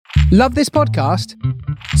Love this podcast?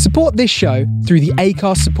 Support this show through the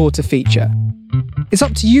Acast supporter feature. It's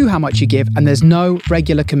up to you how much you give, and there's no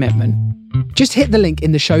regular commitment. Just hit the link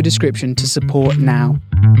in the show description to support now.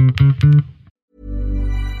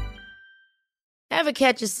 Ever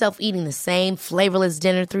catch yourself eating the same flavorless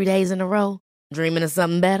dinner 3 days in a row? Dreaming of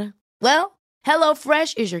something better? Well,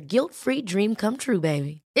 HelloFresh is your guilt-free dream come true,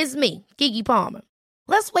 baby. It's me, Keke Palmer.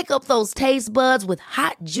 Let's wake up those taste buds with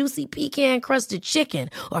hot, juicy pecan-crusted chicken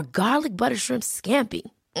or garlic butter shrimp scampi.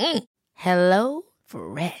 Hello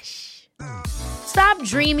Fresh. Stop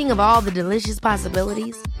dreaming of all the delicious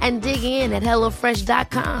possibilities and dig in at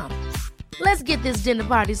HelloFresh.com. Let's get this dinner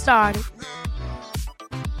party started.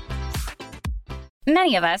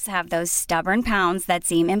 Many of us have those stubborn pounds that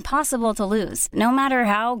seem impossible to lose, no matter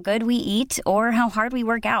how good we eat or how hard we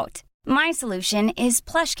work out. My solution is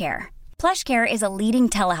PlushCare. PlushCare is a leading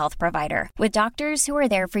telehealth provider with doctors who are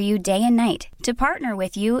there for you day and night to partner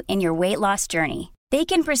with you in your weight loss journey. They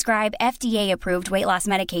can prescribe FDA-approved weight loss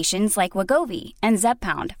medications like Wegovy and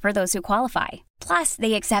Zepbound for those who qualify. Plus,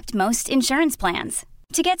 they accept most insurance plans.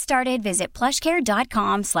 To get started, visit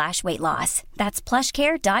plushcare.com/weightloss. That's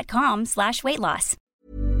plushcare.com/weightloss.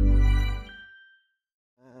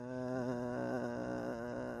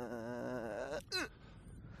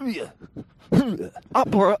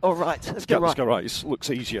 Up or right? Let's go right. Let's go right. It looks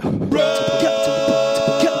easier.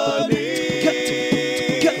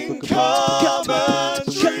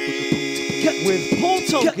 With Paul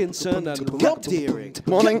Tomkinson and Rob Deering.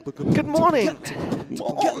 Morning. Good morning.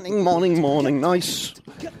 Morning. Nice,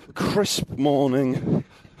 crisp morning.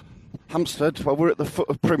 Hampstead. Well, we're at the foot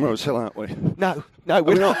of Primrose Hill, aren't we? No,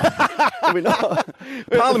 we're not. We're not.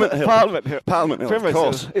 Parliament Hill. Primrose of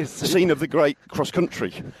course. Hill is the scene of the great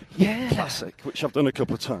cross-country classic, which I've done a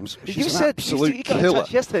couple of times. You said absolute you got in killer.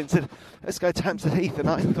 touch yesterday and said, let's go to Hampstead Heath, and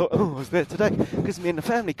I thought, I was there today because me and the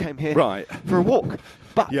family came here for a walk.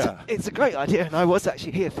 But it's a great idea, and I was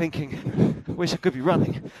actually here thinking, wish I could be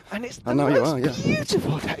running. And it's the most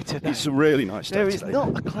beautiful day today. It's a really nice day There today. is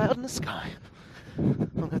not a cloud in the sky.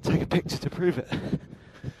 I'm going to take a picture to prove it.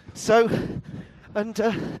 So, and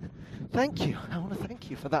thank you. I want to thank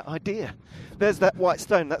you for that idea. There's that white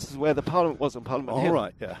stone. That's where the Parliament was on Parliament Hill. All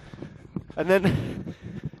right, yeah. And then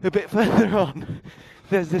a bit further on,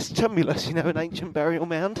 there's this tumulus, an ancient burial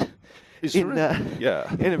mound. In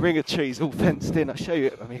a ring of trees, all fenced in. I'll show you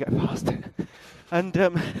it when we go past it. And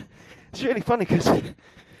it's really funny because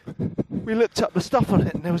we looked up the stuff on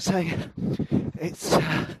it, and they were saying it's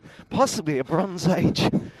possibly a Bronze Age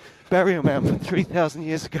burial mound from 3,000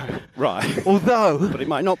 years ago. Right. Although... But it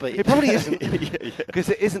might not be. It probably isn't. Because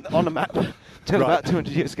it isn't on a map till about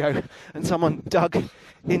 200 years ago. And someone dug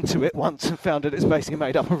into it once and found that it's basically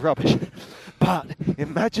made up of rubbish. But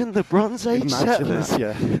imagine the Bronze Age settlers.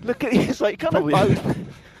 That, Look at it, it's like kind of both.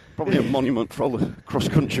 Probably a monument for all the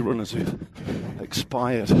cross-country runners who've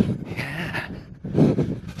expired. Yeah.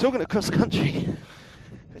 Talking of cross-country,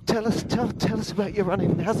 tell us about your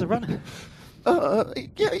running. How's the running?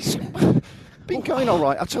 It's been going all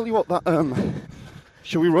right. I'll tell you what, that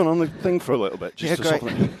shall we run on the thing for a little bit? Just to great.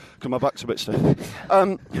 soften it? Because my back's a bit stiff.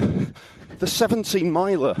 The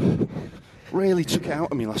 17-miler really took it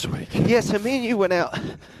out of me last week. Yeah, so me and you went out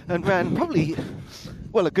and ran probably,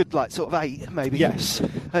 a good sort of 8 maybe. Yes.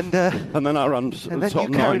 And then I ran and then sort you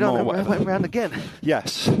of 9 carried on more. and went round again.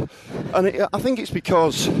 Yes. And I think it's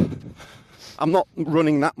because I'm not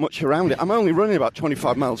running that much around it. I'm only running about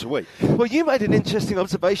 25 miles a week. Well, you made an interesting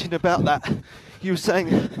observation about that. You were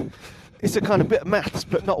saying it's a kind of bit of maths,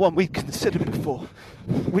 but not one we'd considered before,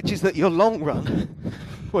 which is that your long run,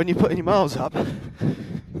 when you're putting your miles up,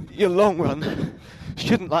 your long run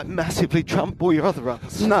shouldn't massively trump all your other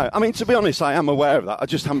runs. No, I mean, to be honest, I am aware of that. I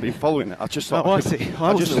just haven't been following it. I just thought I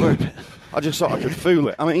wasn't aware of it. I just thought I could fool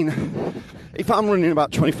it. I mean, if I'm running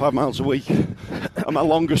about 25 miles a week and my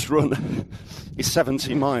longest run is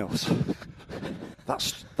 17 miles,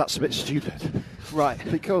 that's a bit stupid. Right.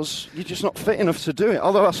 Because you're just not fit enough to do it.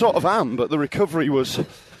 Although I sort of am, but the recovery was...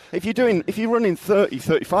 If you're running 30,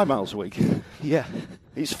 35 miles a week, yeah,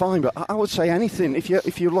 it's fine. But I would say anything,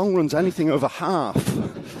 if your long run's anything over half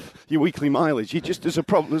your weekly mileage, there's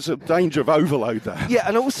a danger of overload there. Yeah,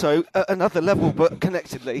 and also at another level, but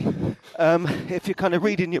connectedly, if you're kind of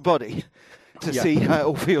reading your body to see how it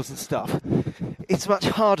all feels and stuff, it's much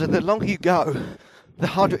harder. The longer you go, the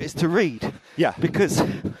harder it is to read. Yeah. Because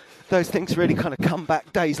those things really kind of come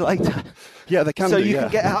back days later. Yeah, they can So do, you can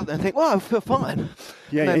get out there and think, well, I feel fine.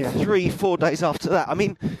 Yeah, and then 3-4 days after that. I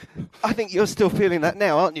mean, I think you're still feeling that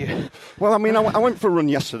now, aren't you? Well, I mean, I went for a run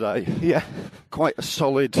yesterday. Yeah. quite a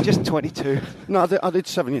solid. Just 22. No, I did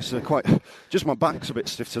 7 yesterday. Just my back's a bit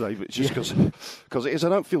stiff today, but it's just because it is. I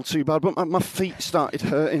don't feel too bad, but my feet started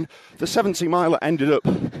hurting. The 70 miler ended up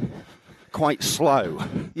quite slow.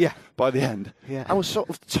 Yeah. By the end. Yeah. I was sort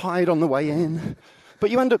of tired on the way in, but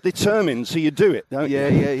you end up determined, so you do it, don't you?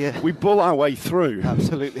 Yeah. We bull our way through.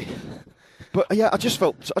 Absolutely. But yeah, I just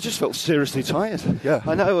felt seriously tired. Yeah.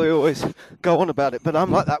 I know we always go on about it, but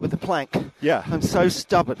I'm like that with the plank. Yeah. I'm so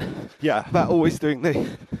stubborn. Yeah. About always doing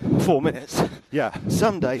the 4 minutes. Yeah.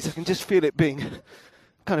 Some days I can just feel it being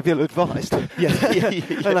kind of ill-advised. Yeah.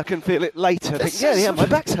 And I can feel it later. Yeah, my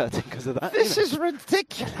back's hurting because of that. This is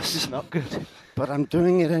ridiculous. This is not good. But I'm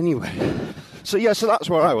doing it anyway. So that's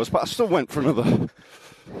where I was. But I still went for another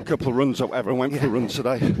couple of runs or whatever. I went for a run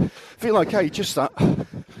today. Feel okay, just that.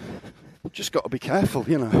 Just got to be careful,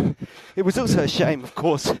 you know. It was also a shame, of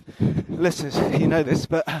course, listeners, you know this,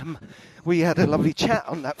 but we had a lovely chat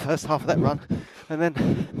on that first half of that run, and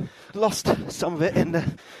then lost some of it in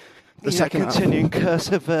the second continuing curse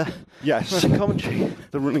of running commentary.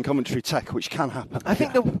 The running commentary tech, which can happen. I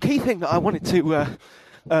think the key thing that I wanted to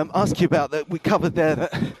ask you about that we covered there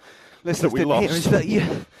that listeners didn't hear is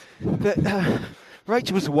that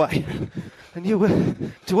Rachel was away. And you were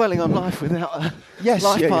dwelling on life without a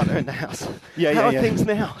life partner in the house. How are things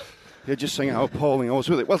now? Yeah, just saying how appalling I was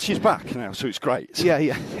with it. Well, she's back now, so it's great. Yeah.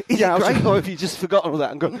 Is it great, or have you just forgotten all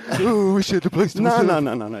that and gone, oh, we should have placed it?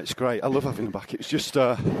 No, it's great. I love having her back. It was just,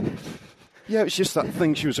 it's just that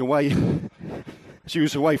thing. She was away. She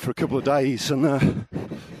was away for a couple of days, and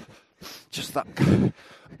just that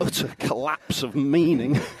utter collapse of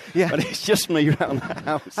meaning. Yeah. And it's just me around the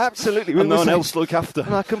house. Absolutely. And no one else to look after.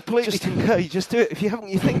 And I completely concur. You just do it. If you haven't,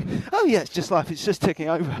 you think, oh yeah, it's just life. It's just ticking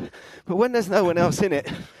over. But when there's no one else in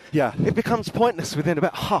it, it becomes pointless within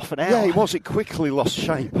about half an hour. Yeah, it quickly lost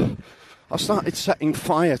shape. I started setting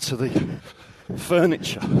fire to the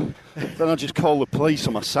furniture. Then I just called the police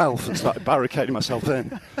on myself and started barricading myself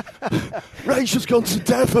in. Rachel's gone to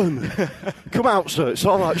Devon. Come out, sir. It's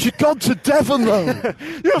all right. She's gone to Devon, though.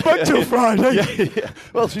 You're back till Friday. Yeah.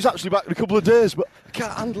 Well, she's actually back in a couple of days, but I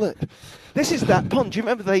can't handle it. This is that pond. Do you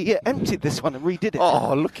remember they emptied this one and redid it?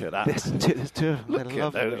 Oh, look at that. There's two of them. Look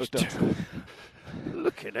at those two.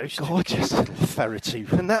 Look at those gorgeous little ferrety.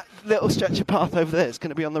 And that little stretch of path over there is going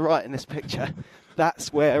to be on the right in this picture.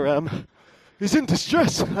 That's where he's in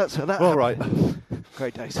distress. That's where that all right.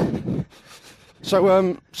 Great days.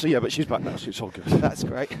 So but she's back now, so it's all good. That's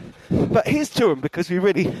great. But here's to them, because we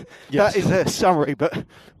really, that is a summary, but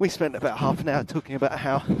we spent about half an hour talking about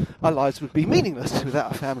how our lives would be meaningless without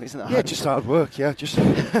our families and our homes. Just hard work, just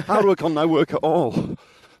hard work on no work at all,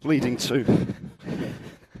 leading to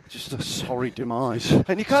just a sorry demise.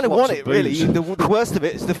 And you kind of want it, really. The worst of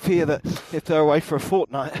it is the fear that if they're away for a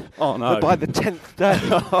fortnight, that by the 10th day,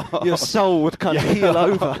 your soul would kind of heal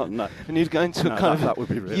over, and you'd go into a kind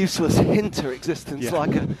of useless hinter existence,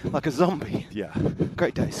 like a zombie. Yeah.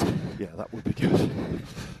 Great days. Yeah, that would be good.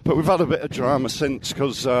 But we've had a bit of drama since,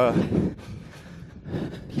 because we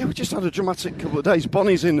just had a dramatic couple of days.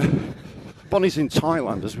 Bonnie's in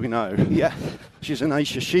Thailand, as we know. Yeah. She's in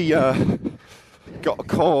Asia. She got a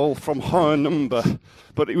call from her number,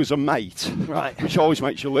 but it was a mate, right? Which always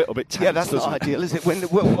makes you a little bit tense. Yeah, that's not ideal, is it?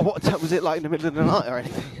 What time was it, like in the middle of the night or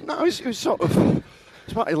anything? No, it was sort of.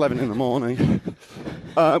 It's about 11 in the morning,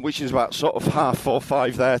 which is about sort of 4:30,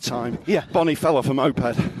 5 their time. Yeah. Bonnie fell off a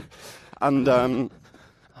moped and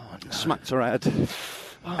smacked her head.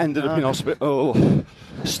 Ended up in hospital.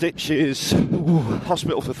 Stitches.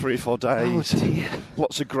 Hospital for 3 or 4 days. Oh, dear.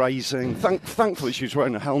 Lots of grazing. Thankfully, she was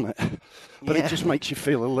wearing a helmet. But it just makes you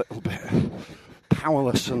feel a little bit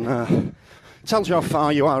powerless and tells you how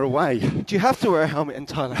far you are away. Do you have to wear a helmet in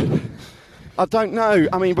Thailand? I don't know.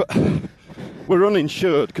 I mean, but we're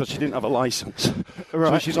uninsured because she didn't have a licence.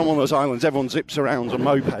 Right. So she's on one of those islands. Everyone zips around on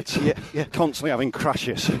mopeds. Yeah. Constantly having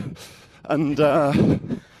crashes. And,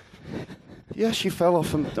 she fell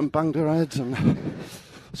off and banged her head, and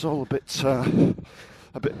it's all a bit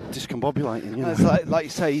discombobulating, you know. It's like you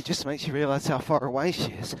say, it just makes you realise how far away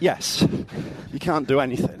she is. Yes, you can't do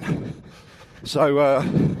anything. So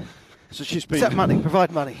she's been... Except money,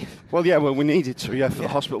 provide money. Well, we needed to, for the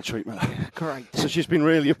hospital treatment. Yeah, great. So she's been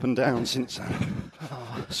really up and down since then.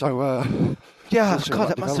 Oh. So, God,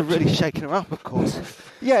 that must have really shaken her up, of course.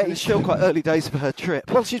 Yeah, it's still quite early days for her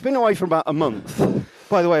trip. Well, she's been away for about a month.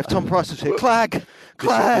 By the way, if Tom Price was here, Clag!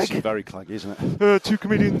 This is very claggy, isn't it? Two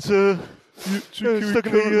comedians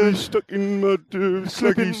stuck in mud,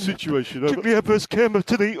 sluggy situation. Took the adverse camera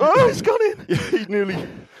to the... Oh, it's gone in! Yeah, he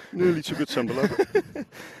nearly took a tumble over.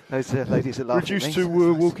 Those ladies are laughing. Reduced to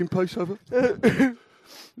walking pace over. It's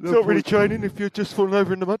not really training if you're just falling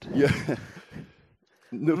over in the mud. Yeah.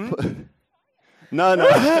 No.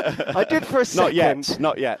 I did for a second.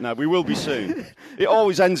 Not yet. No, we will be soon. It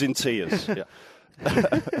always ends in tears. Yeah.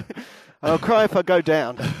 I'll cry if I go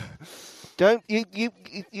down. Don't you?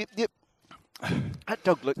 That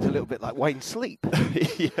dog looked a little bit like Wayne Sleep.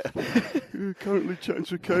 Yeah. You're currently chatting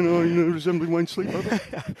to a canine resembling Wayne Sleep.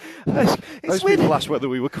 It's Those people asked whether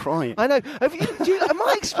we were crying. I know. Am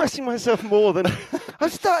I expressing myself more than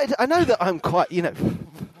I've started? I know that I'm quite,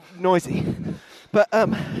 noisy, but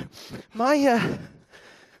my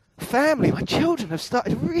family, my children have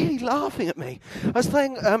started really laughing at me. I was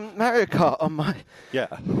playing Mario Kart on my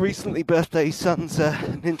recently birthday son's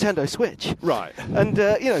Nintendo Switch. Right. And,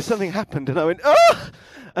 something happened and I went, oh!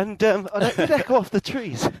 And I did echo off the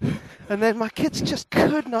trees. And then my kids just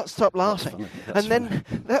could not stop laughing. That's then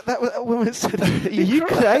that woman said, are you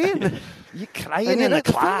crying? You crying in a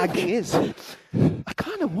clag. The thing is, I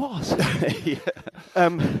kind of was.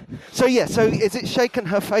 So is it shaken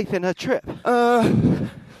her faith in her trip?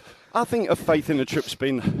 I think her faith in the trip's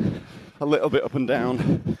been a little bit up and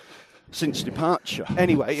down since departure.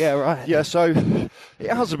 Anyway, yeah, right. Yeah, so it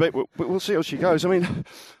has a bit, but we'll see how she goes. I mean,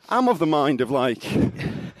 I'm of the mind of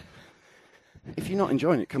if you're not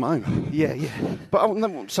enjoying it, come home. Yeah. But I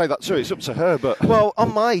won't say that too, it's up to her, but... Well,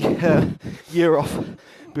 on my year off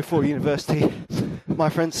before university, my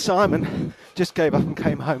friend Simon just gave up and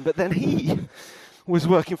came home, but then he was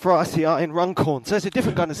working for RCI in Runcorn, so it's a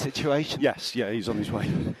different kind of situation. Yes, yeah, he's on his way.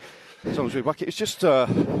 He's on his way back. It's just,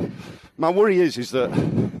 my worry is that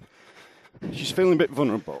she's feeling a bit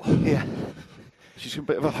vulnerable. Yeah. She's a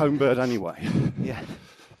bit of a home bird anyway. Yeah.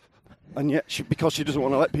 And yet, because she doesn't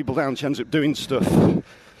want to let people down, she ends up doing stuff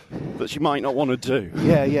that she might not want to do.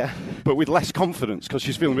 Yeah. But with less confidence, because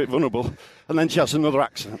she's feeling a bit vulnerable. And then she has another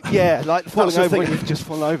accident. Yeah, like falling over when you've just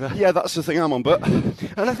fallen over. Yeah, that's the thing I'm on, but...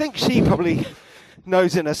 And I think she probably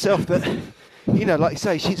knows in herself that, like you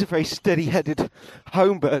say, she's a very steady-headed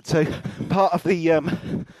home bird, so part of the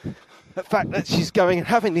fact that she's going and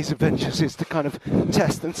having these adventures is to kind of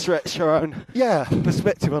test and stretch her own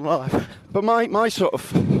perspective on life. But my sort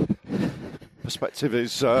of perspective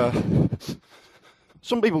is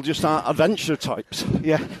some people just aren't adventure types.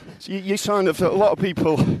 Yeah. So you kind of, a lot of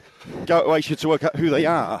people go to Asia to work out who they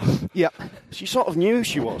are. Yeah. She sort of knew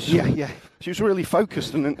she was. Yeah. She was really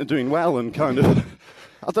focused and doing well and kind of,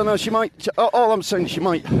 I don't know, she might, all I'm saying, she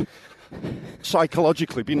might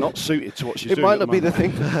psychologically be not suited to what she's doing. It might not be the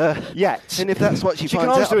thing for her yet. And if that's what she finds out, can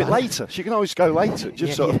always do it later. She can always go later.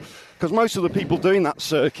 Just sort of, because most of the people doing that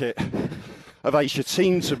circuit of Asia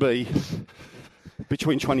seem to be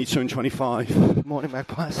between 22 and 25. Morning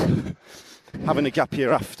magpies. Having a gap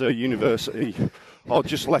year after university, or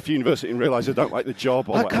just left university and realised they don't like the job.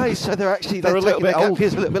 Or whatever. So they're a little bit old. A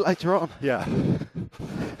little bit later on. Yeah.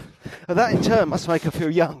 And that in turn must make her feel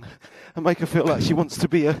young and make her feel like she wants to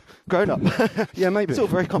be a grown-up. Yeah, maybe. It's all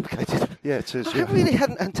very complicated. Yeah, it is. I really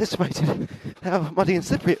hadn't anticipated how muddy and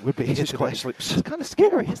slippery it would be. It's quite slipsy. It's kind of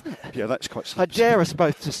scary, isn't it? Yeah, that's quite slipsy. I dare us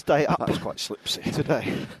both to stay up. That's quite slipsy.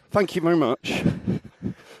 Today. Thank you very much.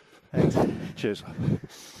 Thanks. Cheers.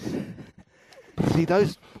 See,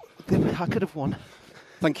 I could have worn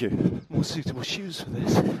Thank you. more suitable shoes for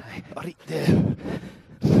this. Right there.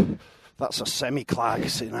 That's a semi-clag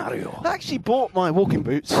scenario. I actually bought my walking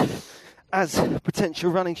boots as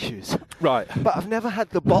potential running shoes. Right. But I've never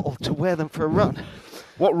had the bottle to wear them for a run.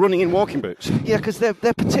 What, running in walking boots? Yeah, because they're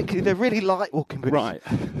really light walking boots. Right.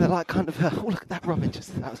 They're like kind of, oh, look at that Robin,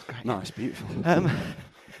 that was great. Nice, beautiful.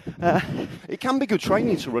 It can be good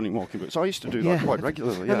training to run in walking boots. I used to do that quite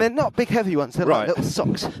regularly. Yeah. And they're not big heavy ones, they're like little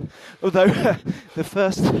socks. Although the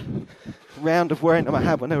first round of wearing them I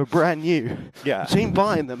had when they were brand new, between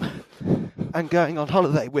buying them and going on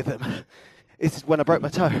holiday with them, is when I broke my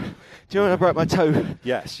toe. Do you know when I broke my toe?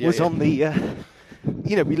 Yes. Was on the...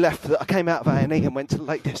 we left. I came out of A&E and went to the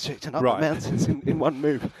Lake District and up the mountains in one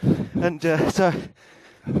move. And so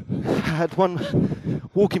I had one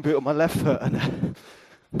walking boot on my left foot and a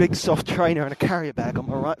big soft trainer and a carrier bag on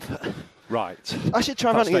my right foot. Right. I should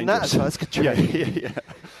try running in that as well as good training. Yeah.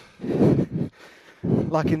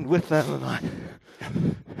 Like in Whitlam and I.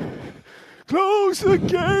 Close the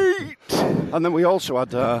gate! And then we also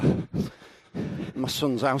had... my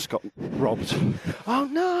son's house got robbed. Oh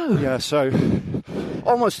no! Yeah, so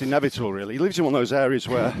almost inevitable, really. He lives in one of those areas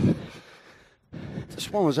where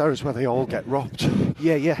they all get robbed.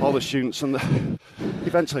 Yeah. All the students, and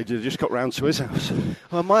eventually they just got round to his house.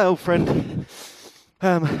 Well, my old friend,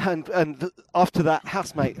 and after that,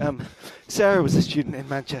 housemate, Sarah was a student in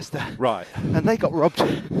Manchester. Right. And they got robbed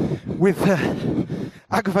with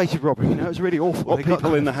aggravated robbery. It was really awful. What,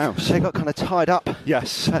 people in the house? They got kind of tied up.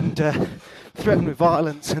 Yes. And threatened with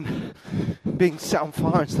violence and being set on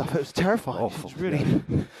fire and stuff. It was terrifying. Awful. It was really.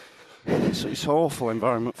 It's an awful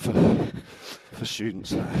environment for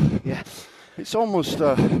students there. Yeah. It's almost.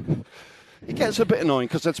 It gets a bit annoying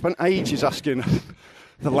because they'd spent ages asking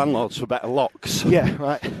the landlords for better locks. Yeah,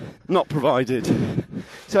 right. Not provided.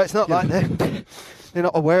 So it's not like they're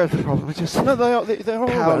not aware of the problem. It's just no, they're all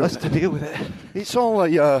powerless to deal with it. It's all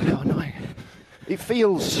annoying. It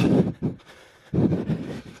feels a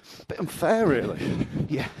bit unfair, really.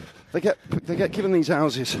 Yeah. They get given these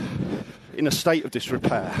houses in a state of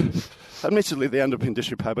disrepair. Admittedly, they end up in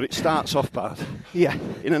disrepair, but it starts off bad. Yeah.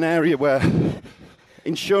 In an area where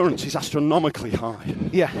insurance is astronomically high.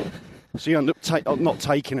 Yeah. So you end up not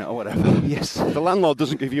taking it or whatever. Yes. The landlord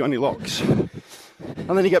doesn't give you any locks. And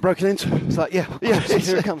then you get broken into. It's like, here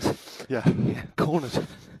it comes. Yeah. Cornered.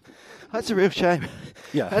 That's a real shame.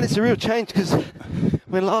 Yeah. And it's a real change because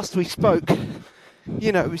when last we spoke,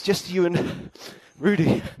 it was just you and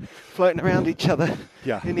Rudy floating around each other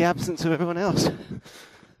in the absence of everyone else.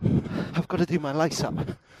 I've got to do my lace up.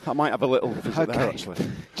 I might have a little visit there, actually. Do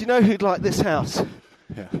you know who'd like this house?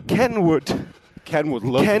 Yeah. Kenwood. Kenwood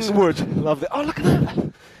love Kenwood loved it. Oh, look at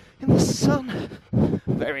that. In the sun.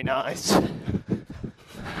 Very nice.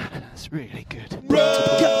 That's really good.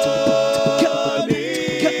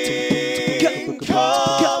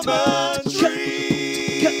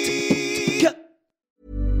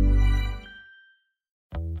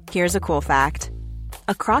 Here's a cool fact.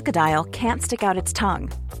 A crocodile can't stick out its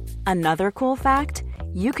tongue. Another cool fact,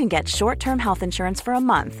 you can get short-term health insurance for a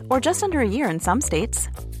month or just under a year in some states.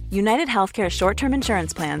 United Healthcare short-term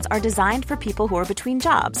insurance plans are designed for people who are between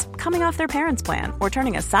jobs, coming off their parents' plan, or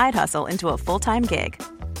turning a side hustle into a full-time gig.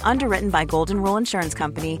 Underwritten by Golden Rule Insurance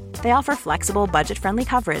Company, they offer flexible, budget-friendly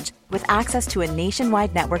coverage with access to a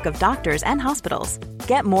nationwide network of doctors and hospitals.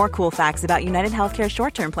 Get more cool facts about United Healthcare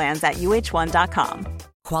short-term plans at uh1.com.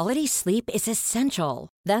 Quality sleep is essential.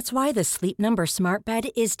 That's why the Sleep Number Smart Bed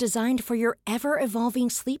is designed for your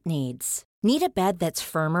ever-evolving sleep needs. Need a bed that's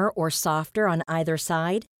firmer or softer on either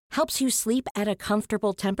side? Helps you sleep at a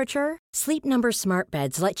comfortable temperature? Sleep Number Smart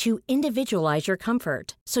Beds let you individualize your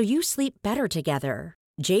comfort so you sleep better together.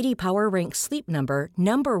 J.D. Power ranks Sleep Number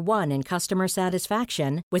number 1 in customer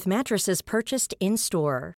satisfaction with mattresses purchased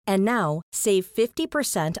in-store. And now, save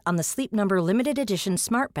 50% on the Sleep Number Limited Edition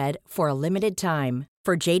Smart Bed for a limited time.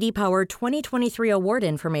 For J.D. Power 2023 award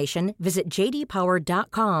information, visit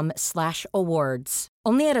jdpower.com/awards.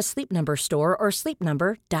 Only at a Sleep Number store or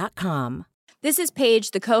sleepnumber.com. This is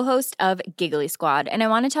Paige, the co-host of Giggly Squad, and I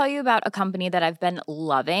want to tell you about a company that I've been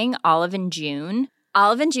loving, Olive & June.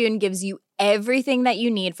 Olive & June gives you everything that you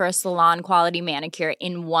need for a salon-quality manicure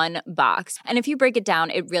in one box. And if you break it down,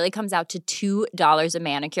 it really comes out to $2 a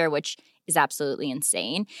manicure, which is absolutely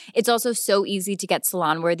insane. It's also so easy to get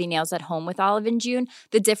salon-worthy nails at home with Olive & June.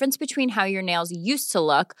 The difference between how your nails used to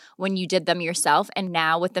look when you did them yourself and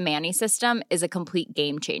now with the Mani system is a complete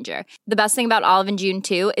game changer. The best thing about Olive & June,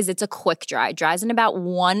 too, is it's a quick dry. Dries in about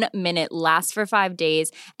 1 minute, lasts for 5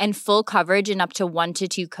 days, and full coverage in up to 1 to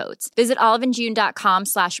 2 coats. Visit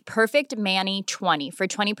oliveandjune.com/perfectmani20 for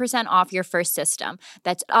 20% off your first system.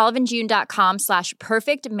 That's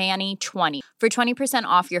oliveandjune.com/perfectmani20 for 20%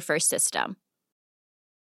 off your first system.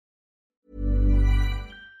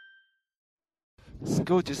 It's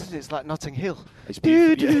gorgeous, isn't it? It's like Notting Hill. It's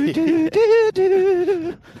beautiful.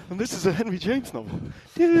 And this is a Henry James novel.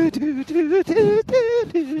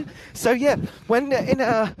 So when in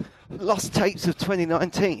our Lost Tapes of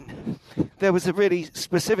 2019, there was a really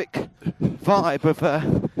specific vibe of,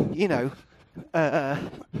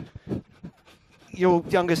 your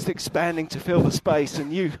youngest expanding to fill the space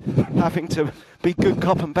and you having to be good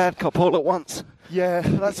cop and bad cop all at once. Yeah.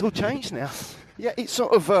 That's all changed now. Yeah, it's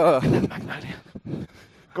sort of... Magnolia.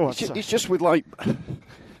 Go on, it's just with, like,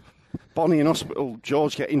 Bonnie in hospital,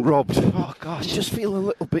 George getting robbed. Oh, gosh. You just feel a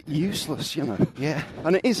little bit useless, Yeah.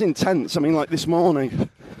 And it is intense. I mean, like this morning,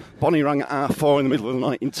 Bonnie rang at 4:30 in the middle of the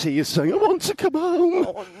night in tears saying, I want to come home.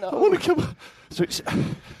 Oh, no. I want to come home. So it's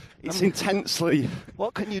intensely...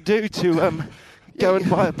 What can you do to go and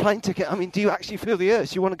buy a plane ticket? I mean, do you actually feel the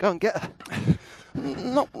urge? You want to go and get her?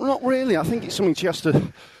 Not really. I think it's something she has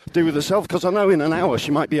to do with herself, because I know in an hour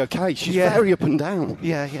she might be okay. She's very up and down.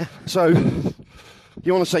 Yeah. So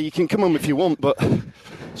you want to say you can come home if you want, but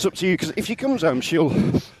it's up to you, because if she comes home, she'll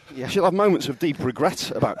have moments of deep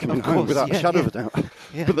regret about coming home without a shadow of a doubt.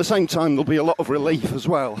 Yeah. But at the same time, there'll be a lot of relief as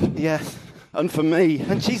well. Yeah. And for me...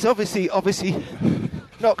 And she's obviously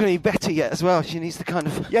not going to be better yet as well. She needs to kind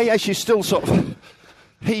of... Yeah, she's still sort of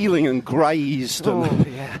healing and grazed. Oh, and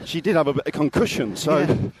yeah. She did have a bit of concussion, so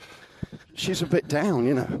she's a bit down,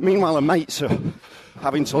 you know. Meanwhile, her mates are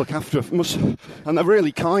having to look after her, and they're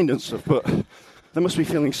really kind and stuff, but they must be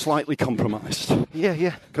feeling slightly compromised.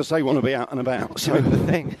 Yeah. Because they want to be out and about. So the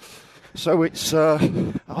thing. So it's...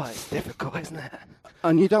 it's difficult, isn't it?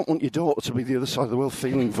 And you don't want your daughter to be the other side of the world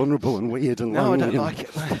feeling vulnerable and weird and lonely. No, I don't like it.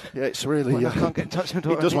 Yeah, it's really... When I can't get in touch with my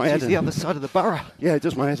daughter. It does my head in. the other side of the borough. Yeah, it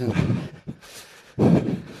does my head in.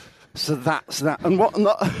 So that's that. And what...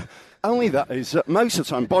 Not only that is that most of the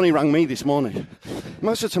time... Bonnie rang me this morning.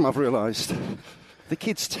 Most of the time I've realised the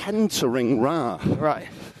kids tend to ring Ra. Right.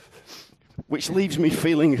 Which leaves me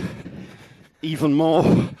feeling even more...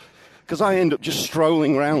 Because I end up just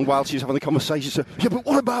strolling around while she's having the conversation. So, yeah, but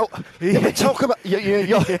what about... Yeah, but talk about... You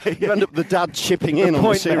end up the dad chipping in on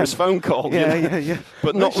a serious phone call. Yeah.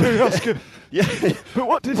 But not... Yeah. But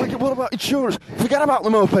what about insurance? Forget about the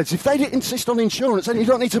mopeds. If they didn't insist on insurance, then you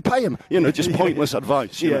don't need to pay them. You know, just pointless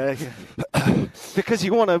advice. Yeah. Because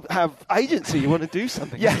you want to have agency. You want to do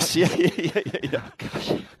something. Yes, yeah.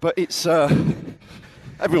 Gosh. But it's...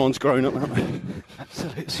 everyone's grown up, haven't they?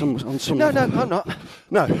 Absolutely. No, I'm not.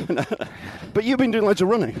 No. But you've been doing loads of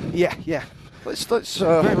running. Yeah. Let's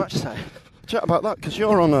very much so. Chat about that, because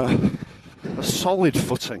you're on a solid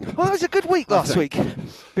footing. Well, it was a good week last week.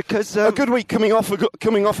 Because a good week coming off a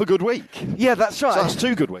good week. Yeah, that's right. So that's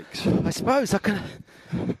 2 good weeks. I suppose I can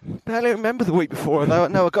barely remember the week before, though I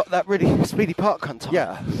know I got that really speedy park run time.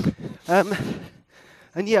 Yeah. And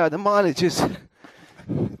yeah, the mileage is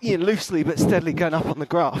loosely but steadily going up on the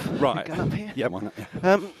graph. Right. Going up here. Yeah, why not?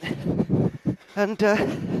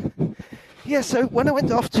 Yeah. So when I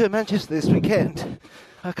went off to Manchester this weekend,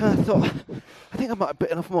 I kind of thought, I think I might have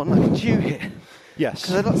bitten off more than I could chew here. Yes.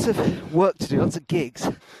 Because I had lots of work to do, lots of gigs.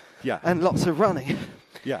 Yeah. And lots of running.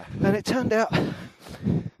 Yeah. And it turned out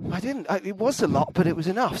it was a lot, but it was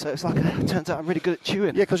enough. So it's like, it turns out I'm really good at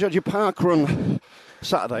chewing. Yeah, because you had your park run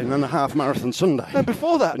Saturday and then a half marathon Sunday. No,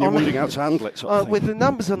 before that. And you're wondering how to handle it, sort of thing. With the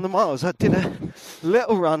numbers on the miles, I did a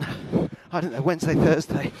little run, I don't know, Wednesday,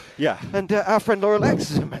 Thursday. Yeah. And our friend Laura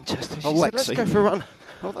Lex is in Manchester. She said, let's go for a run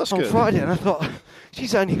on good. Friday. And I thought,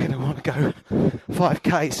 she's only going to want to go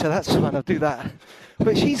 5K, so that's fine, I'll do that.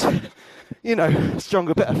 But she's,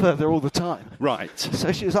 stronger, better, further all the time. Right.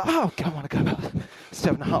 So she was like, I want to go about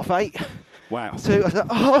 7.5, 8. Wow. So I said,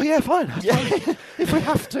 oh, yeah, fine. Yeah. If we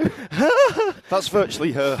have to. That's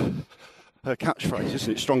virtually her catchphrase,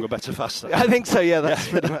 isn't it? Stronger, better, faster. I think so, yeah, that's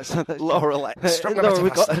pretty much something. Laura Lex. Stronger, Laura, better,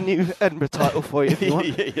 we've faster. got a new Edinburgh title for you if you want.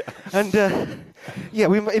 Yeah. And,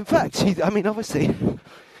 in fact, obviously,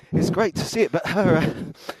 it's great to see it, but her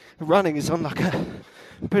running is on like a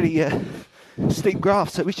pretty steep graph,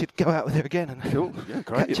 so we should go out with her again and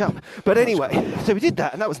catch up. But anyway, so we did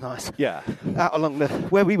that, and that was nice. Yeah. Out along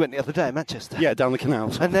where we went the other day in Manchester. Yeah, down the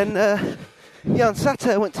canals. And then, on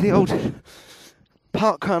Saturday I went to the old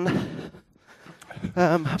park run.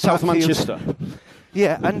 South Manchester.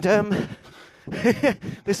 Yeah, and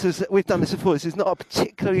we've done this before. This is not a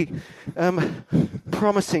particularly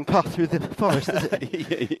promising path through the forest, is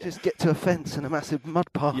it? Yeah. Just get to a fence and a massive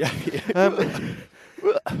mud path. Yeah.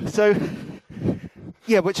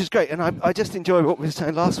 Which is great, and I just enjoy what we were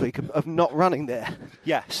saying last week of not running there.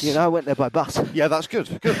 Yes. I went there by bus. Yeah, that's good.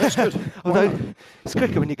 That's good. Although it's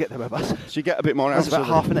quicker when you get there by bus. So you get a bit more out of it. About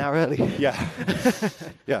half an hour early. Yeah.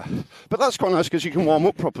 Yeah. But that's quite nice because you can warm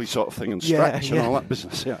up properly, sort of thing, and stretch and all that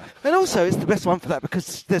business. Yeah. And also, it's the best one for that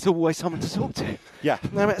because there's always someone to talk to. Yeah.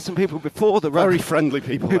 And I met some people before the run. Very friendly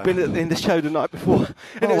people. Who'd been in the show the night before.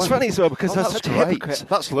 And it was funny as well because I was such a hypocrite.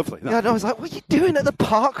 That's lovely. Yeah, and I was like, what are you doing at the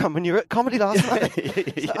park run when you were at comedy last night?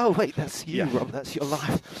 It's like, oh, wait, that's you, Rob. That's your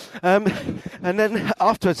life. And then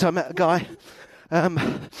afterwards, I met a guy, I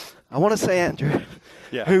want to say Andrew,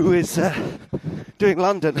 who is doing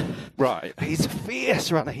London. Right. He's a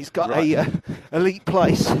fierce runner. He's got a elite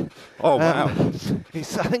place. Oh, wow. I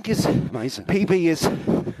think his amazing PB is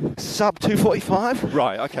sub 2:45.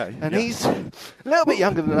 Right, okay. And he's a little bit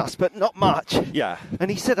younger than us, but not much. Yeah. And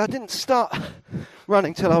he said, I didn't start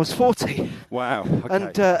running till I was 40. Wow.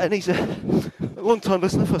 Okay. And he's a long-time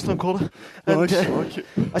listener, first-time caller. And nice, like it.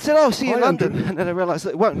 I said, oh, see you in London. Andrew. And then I realised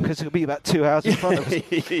that it won't because it'll be about 2 hours in front of us.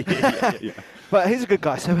 Yeah. But he's a good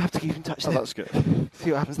guy, so we have to keep in touch there. That's good.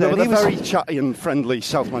 See what happens No, there. but they're very chatty and friendly,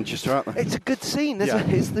 South Manchester, aren't they? It's a good scene, isn't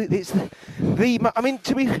it? It's the I mean,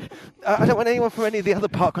 to me, I don't want anyone from any of the other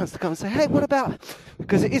park runs to come and say, hey, what about...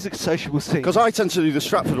 Because it is a sociable scene. Because I tend to do the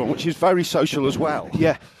Stratford one, which is very social as well.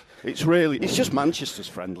 Yeah. It's just Manchester's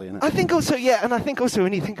friendly, isn't it? I think also, and I think also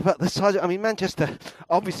when you think about the size, Manchester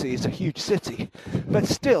obviously is a huge city, but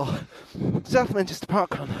still, South Manchester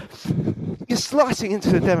Park Run, you're slicing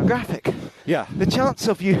into the demographic. Yeah. The chance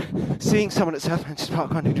of you seeing someone at South Manchester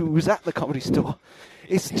Park Run who was at the Comedy Store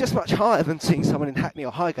is just much higher than seeing someone in Hackney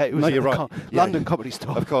or Highgate who was at the London Comedy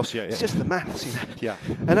Store. Of course, yeah. It's just the maths, you know. Yeah.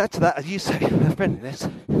 And add to that, as you say, the friendliness,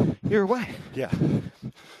 you're away. Yeah.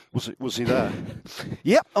 Was he there?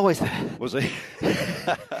 Yep, always there. Was he?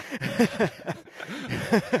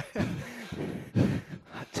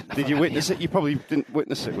 Did you witness it? You probably didn't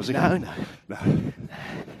witness it, was he? No.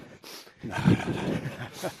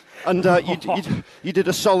 And you did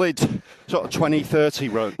a solid sort of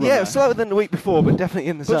 20-30 run. Yeah, it was slower than the week before, but definitely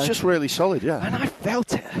in the zone. It's just really solid, yeah. And I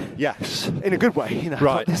felt it. Yes. In a good way, you know.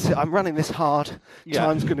 Right. I'm running this hard. Yeah.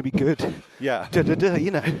 Time's going to be good. Yeah.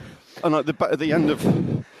 You know. And at the end of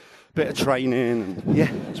a bit of training, and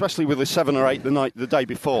especially with the 7 or 8 the day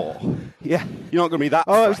before. Yeah. You're not going to be that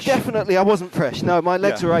fresh. I wasn't fresh. No, my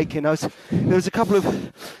legs were aching. There was a couple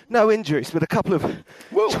of, no injuries, but a couple of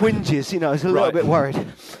twinges, you know. I was a little bit worried.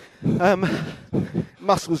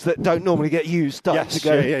 Muscles that don't normally get used started to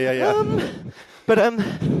go. Yeah. But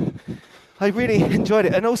I really enjoyed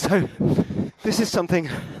it. And also, this is something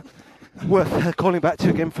worth calling back to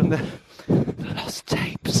again from the lost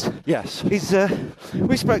tapes. Yes. We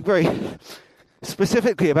spoke very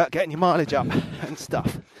specifically about getting your mileage up and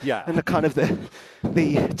stuff. Yeah. And the kind of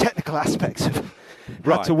the technical aspects of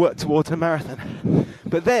how to work towards a marathon.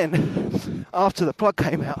 But then, after the plug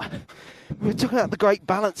came out, we were talking about the great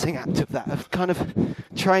balancing act of that, of kind of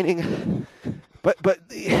training, but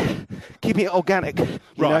keeping it organic, you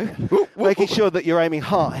know? Making sure that you're aiming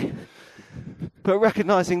high, but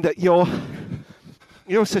recognising that you're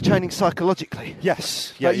also training psychologically.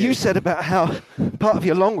 Yes. Like you said about how part of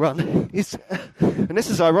your long run is, and this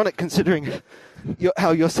is ironic considering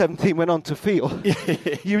how your 17 went on to feel.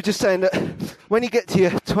 You were just saying that when you get to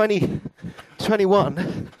your 20,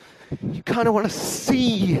 21, you kind of want to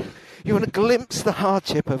see, you want to glimpse the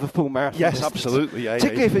hardship of a full marathon. Yes, distance. absolutely. Yeah,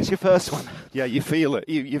 particularly if it's your first one. Yeah, you feel it.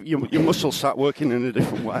 Your muscles start working in a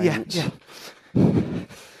different way. Yeah.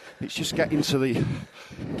 It's just getting to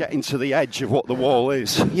the edge of what the wall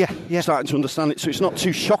is. Yeah. Starting to understand it, so it's not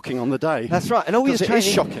too shocking on the day. That's right. And all your training is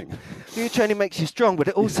shocking. Your training makes you strong, but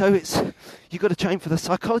it also you've got to train for the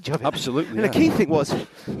psychology of it. Absolutely. And the key thing was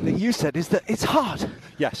that you said is that it's hard.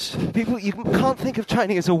 Yes. People, you can't think of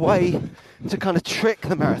training as a way to kind of trick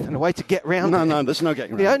the marathon, a way to get round it. No, there's no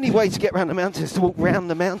getting around The it. only way to get round the mountain is to walk round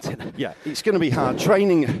the mountain. Yeah, it's going to be hard.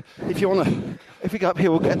 Training, if you want to... If we go up here,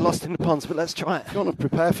 we'll get lost in the ponds, but let's try it. If you want to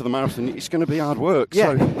prepare for the marathon, it's going to be hard work.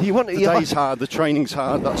 Yeah, so the day's hard, the training's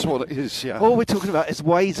hard, that's what it is, yeah. All we're talking about is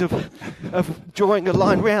ways of drawing a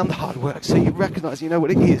line round the hard work so you recognise, you know what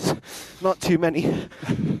it is. Not too many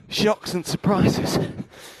shocks and surprises.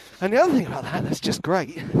 And the other thing about that's just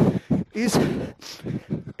great is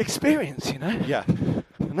experience, you know? Yeah.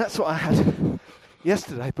 And that's what I had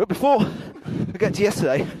yesterday. But before I get to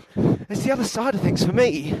yesterday, it's the other side of things for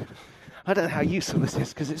me. I don't know how useful this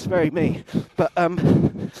is because it's very me, but I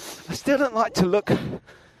still don't like to look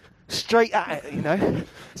straight at it, you know?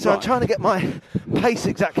 So I'm trying to get my pace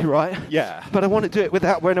exactly right. Yeah. But I want to do it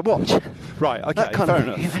without wearing a watch. Right, okay, That kind fair of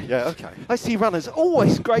enough. thing, you know? Yeah, okay. I see runners,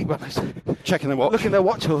 always great runners, Checking their watch. looking at their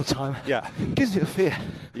watch all the time. Yeah. Gives you a fear.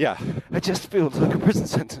 Yeah. It just feels like a prison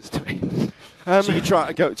sentence to me. So you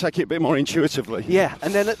try to take it a bit more intuitively. Yeah,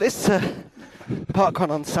 and then at this park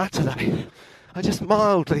run on Saturday, I just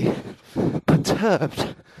mildly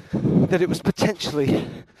perturbed that it was potentially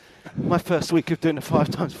my first week of doing a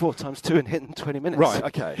 5x, 4x2 and hitting 20 minutes. Right,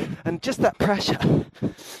 okay. And just that pressure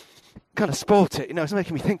kind of spoilt it, you know, it was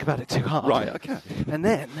making me think about it too hard. Right, okay. And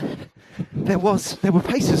then there were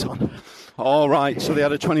paces on. All right, so they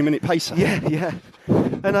had a 20-minute pacer. Yeah.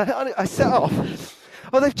 And I set off.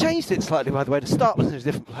 Oh, they've changed it slightly, by the way. The start was in a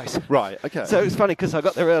different place. Right, okay. So it was funny because I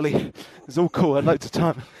got there early. It was all cool. I had loads of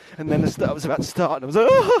time. And then I was about to start and I was like,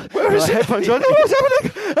 oh, where is it? Headphones on. Oh, what's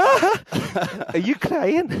happening? Ah. Are you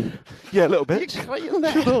crying? Yeah, a little bit. Are you crying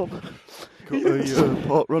there? Shut up. Got a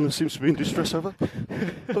park runner seems to be in distress over.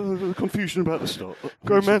 Confusion about the start.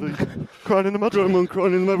 Grown man crying in the mud. Grown man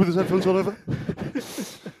crying in the mud with his headphones on over.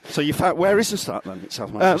 So you found, where is the start then at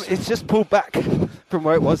South Manchester? It's just pulled back from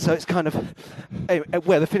where it was, so it's kind of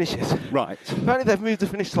where the finish is. Right. Apparently they've moved the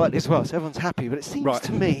finish slightly as well, so everyone's happy, but it seems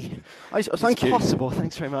to me thank you. possible,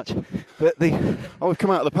 thanks very much. But we've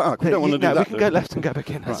come out of the park. We don't want to do that. No, we can go left and go back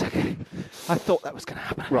in, that's okay. I thought that was going to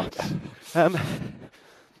happen. Right.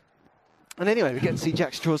 And anyway, we get to see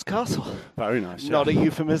Jack Straw's castle. Very nice. Not a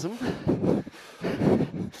euphemism.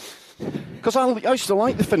 Because I used to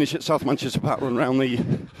like the finish at South Manchester Park Run round the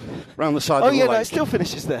side of the lake. No, it still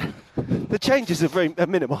finishes there. The changes are very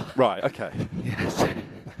minimal. Right, okay. Yes.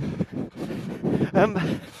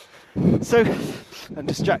 So I'm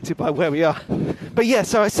distracted by where we are. But yeah,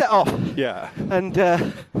 so I set off. Yeah. And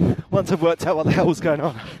once I've worked out what the hell was going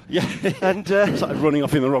on. Yeah. And started running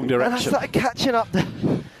off in the wrong direction. And I started catching up the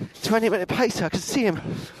 20-minute pace. I could see him.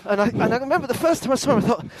 And I remember the first time I saw him, I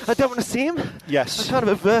thought, I don't want to see him. Yes. I kind of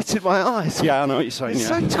averted my eyes. Yeah, I know what you're saying. It's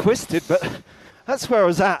so twisted, but that's where I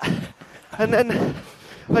was at. And then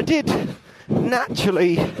I did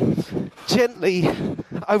naturally, gently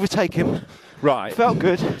overtake him. Right. Felt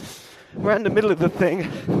good. Ran the middle of the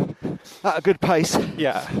thing at a good pace.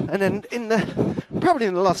 Yeah. And then probably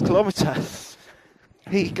in the last kilometre,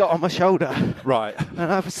 he got on my shoulder. Right.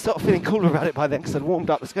 And I was sort of feeling cooler about it by then because I'd warmed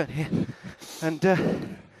up. I was going here. And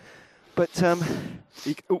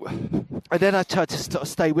then I tried to sort of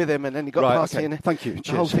stay with him, and then he got past me. And thank you. The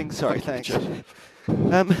Cheers. whole thing. Sorry. Thank Thanks.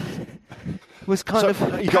 You, was kind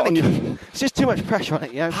of you got on your... It's just too much pressure on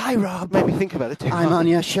it, you know. Hi, Rob. Made me think about it too hard. I'm on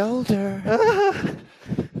your shoulder.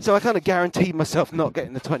 So I kind of guaranteed myself not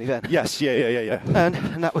getting the 20 then. Yes, yeah.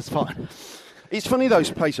 And that was fine. It's funny,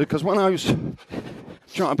 those pacer, because when I was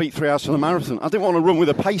trying to beat 3 hours for the marathon, I didn't want to run with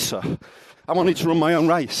a pacer. I wanted to run my own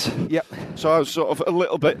race. Yep. So I was sort of a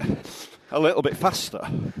little bit faster.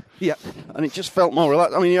 Yep. And it just felt more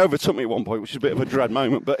relaxed. I mean, he overtook me at one point, which is a bit of a dread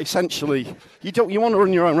moment. But essentially, you want to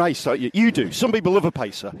run your own race, don't you? You do. Some people love a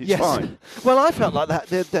pacer. It's fine. Well, I felt like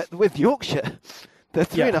that with Yorkshire. The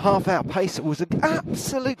 3.5 hour pacer was an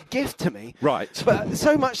absolute gift to me. Right. But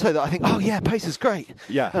so much so that I think, oh yeah, pacer's great.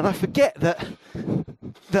 Yeah. And I forget that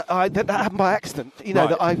happened by accident. You know,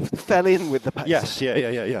 Right. that I fell in with the pacer. Yes,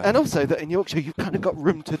 yeah. And also that in Yorkshire you've kind of got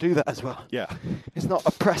room to do that as well. Yeah. It's not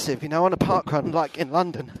oppressive, you know, on a park run like in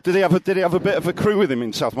London. Did he have a bit of a crew with him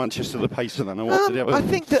in South Manchester, the pacer, then? Or what? Did he have I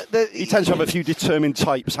think that he tends to have a few determined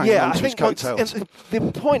types hanging on to his coattails. The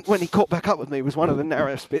point when he caught back up with me was one of the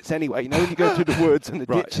narrowest bits anyway. You know, when you go through the woods and the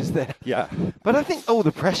Right. ditches there. Yeah. But I think all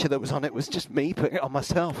the pressure that was on it was just me putting it on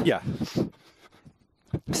myself. Yeah.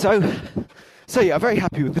 So yeah, very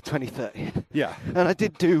happy with the 20:30. Yeah. And I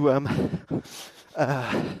did do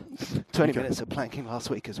 20 minutes of planking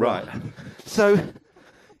last week as well. Right. So,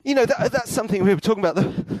 you know, that's something we were talking about,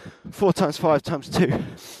 the 4 times 5 times 2.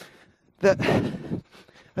 That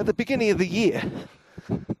at the beginning of the year,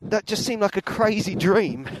 that just seemed like a crazy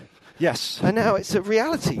dream. Yes. And now it's a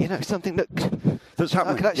reality, you know, something that's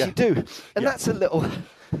happening. I can actually do. And that's a little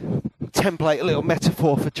template, a little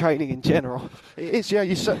metaphor for training in general. It is, yeah.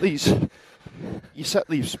 You set these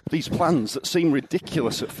plans that seem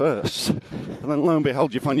ridiculous at first, and then lo and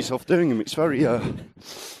behold, you find yourself doing them. It's very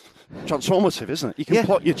transformative, isn't it? You can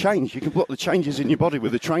plot your change. You can plot the changes in your body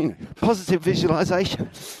with the training. Positive visualization.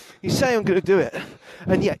 You say I'm going to do it,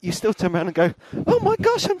 and yet you still turn around and go, oh my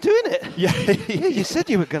gosh, I'm doing it. Yeah, you said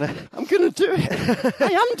you were going to. I'm going to do it.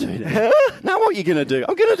 I am doing it. Now what are you going to do?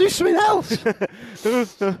 I'm going to do something else.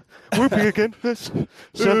 Whooping again.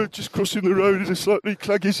 Just crossing the road in a slightly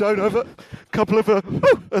claggy zone over. Couple of,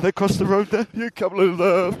 they crossed the road there. Yeah, a couple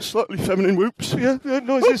of slightly feminine whoops. Yeah,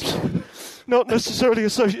 noises not necessarily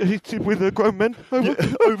associated with grown men. Over.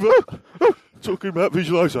 Yeah, over. Talking about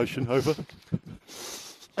visualisation, over.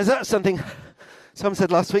 Is that something someone said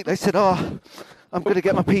last week? They said, I'm going to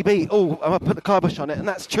get my PB. I'm going to put the kibosh on it. And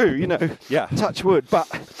that's true, you know. Yeah. Touch wood. But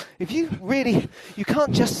if you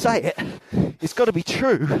can't just say it. It's got to be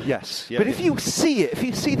true. Yes. Yeah, but if you see it, if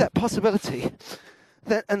you see that possibility,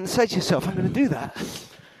 and say to yourself, I'm going to do that, I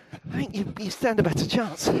think you stand a better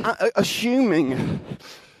chance. Assuming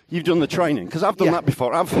you've done the training, because I've done that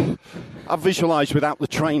before. I've visualised without the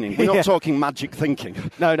training. We're not talking magic thinking.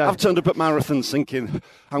 No. I've turned up at marathons thinking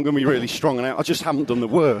I'm going to be really strong, and I just haven't done the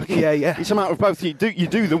work. Yeah. It's a matter of both. You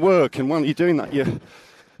do the work, and while you're doing that,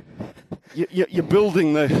 you're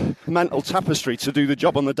building the mental tapestry to do the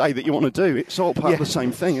job on the day that you want to do. It's all part of the same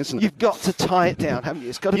thing, isn't it? You've got to tie it down, haven't you?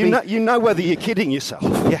 It's got to be. You know whether you're kidding yourself.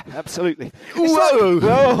 Yeah, absolutely. Whoa!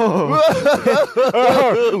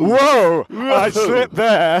 Whoa! I slipped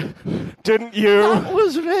there, didn't you? That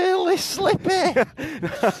was really slippy.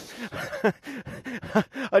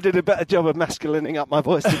 I did a better job of masculining up my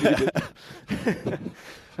voice than you did.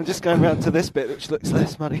 I'm just going round to this bit, which looks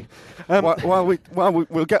less muddy.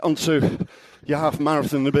 We'll get on to your half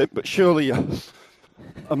marathon in a bit, but surely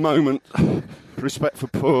a moment of respect for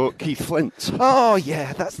poor Keith Flint. Oh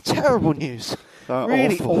yeah, that's terrible news.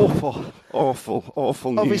 Really awful news.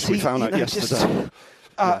 Obviously, we found out yesterday.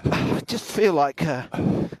 I just feel like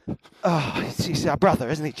he's our brother,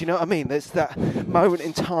 isn't he? Do you know what I mean? There's that moment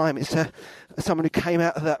in time. It's someone who came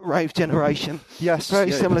out of that rave generation. Yes,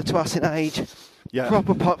 very similar to us in age. Yeah.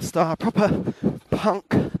 Proper pop star, proper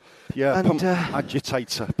punk. Yeah, and, punk,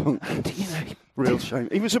 agitator, punk. And, real shame.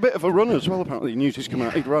 He was a bit of a runner as well, apparently. The news is coming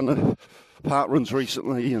out. He'd run park runs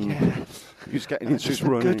recently, and he was getting into his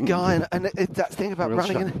running. Good guy, and that thing about Real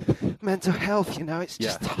running chap. and mental health, you know, it's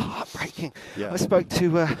just heartbreaking. Yeah. I spoke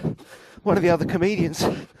to one of the other comedians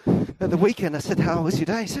at the weekend. I said, "How was your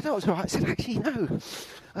day?" He said, "Oh, it was all right." I said, "Actually, no.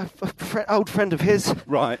 Old friend of his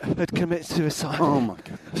had committed suicide." Oh my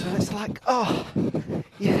goodness. And it's like, oh,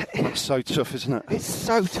 yeah. It's so tough, isn't it? It's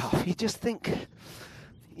so tough. You just think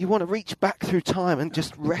you want to reach back through time and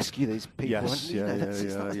just rescue these people. Yes, and,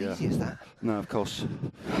 it's not as easy as that. No, of course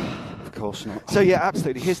not. So yeah,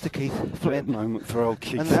 absolutely. Here's to Keith Flint. Moment for old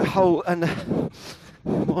Keith. And that whole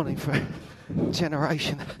morning for a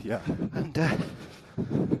generation. Yeah. And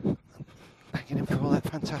thanking him for all that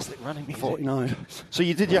fantastic running music. 49. So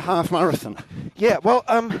you did your half marathon? Yeah. Well,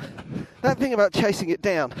 that thing about chasing it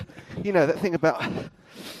down, you know, that thing about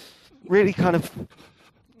really kind of.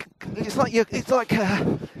 It's like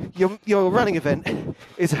your running event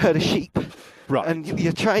is a herd of sheep. Right. And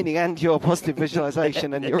your training and your positive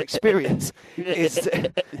visualization and your experience is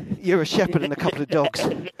you're a shepherd and a couple of dogs.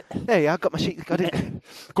 Hey, I got my sheep. Got it.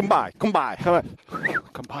 Come by. Come by.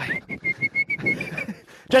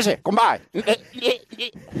 Jesse, come by.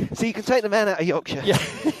 So you can take the man out of Yorkshire. Yeah.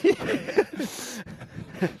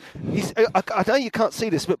 I know you can't see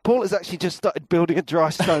this, but Paul has actually just started building a dry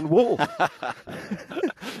stone wall.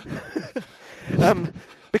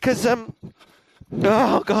 Because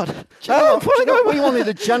oh God! We wanted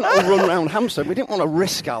a gentle run round Hampstead. We didn't want to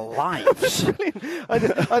risk our lives.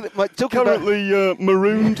 Currently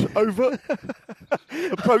marooned over.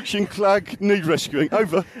 Approaching Clag, need rescuing.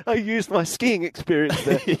 Over. I used my skiing experience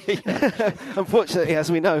there. Unfortunately,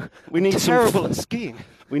 as we know, we need terrible at skiing.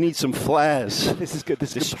 We need some flares. This is good.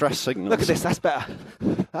 This is distress signals. Look at this. That's better.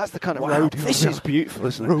 That's the kind of wow, road. This is beautiful,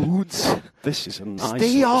 isn't it? Roads. This is a nice.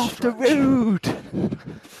 Stay off the road.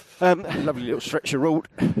 Lovely little stretch of road.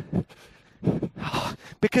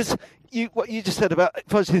 Because what you just said about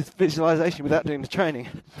positive visualization without doing the training,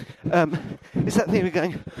 is that thing of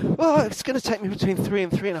going, well, it's going to take me between 3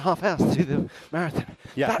 and 3.5 hours to do the marathon.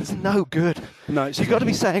 Yeah. That's no good. No, you've got to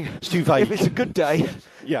be saying, it's too vague. If it's a good day,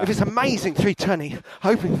 if it's amazing 3:20,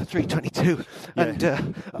 hoping for 3:22,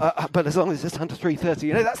 and but as long as it's under 3:30,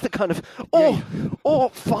 you know, that's the kind of or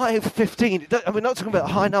 5:15. And we're not talking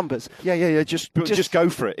about high numbers. Yeah. Just go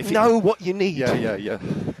for it. If know what you need. Yeah.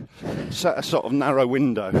 Set a sort of narrow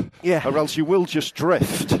window. Yeah. Or else you will just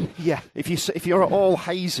drift. Yeah. If you're at all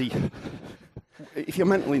hazy, if your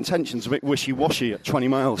mental intention's a bit wishy-washy at 20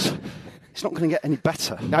 miles, it's not going to get any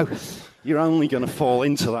better. No. You're only going to fall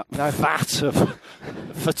into that vat of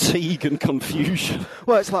fatigue and confusion.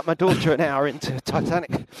 Well, it's like my daughter an hour into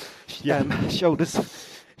Titanic.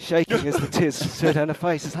 Shoulders shaking as the tears stood down her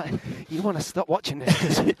face. It's like, you want to stop watching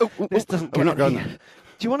this because this doesn't get going. Do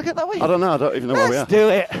you want to get that way? I don't know. I don't even know where we are. Let's do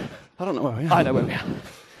it. I don't know where we are. I know where we are.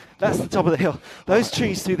 That's the top of the hill. Those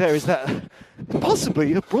trees through there is that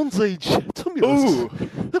possibly a Bronze Age tumulus.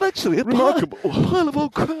 That actually a remarkable pile of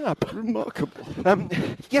old crap. Remarkable.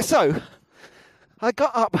 So I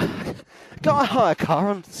got up, got a hire car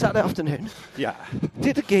on Saturday afternoon. Yeah.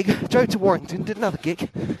 Did a gig, drove to Warrington, did another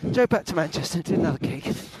gig, drove back to Manchester, did another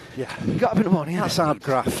gig. Yeah. Got up in the morning. That's hard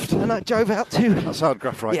graft. And I drove out to... That's hard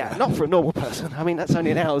graft, right? Yeah, not for a normal person. I mean, that's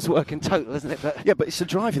only an hour's work in total, isn't it? But yeah, but it's the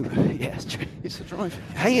driving though. Yeah, it's true. It's the driving.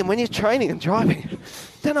 Hey, and when you're training and driving,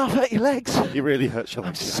 then I'll hurt your legs. You really hurt your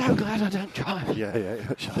legs. I'm so glad I don't drive. Yeah, it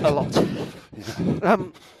hurts your legs. A lot. Yeah.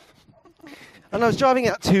 And I was driving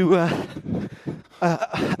out to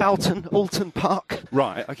Alton Park.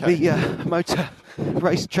 Right, okay. The motor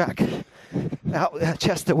racetrack out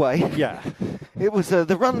Chester Way. Yeah. It was the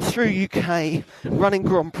Run Through UK Running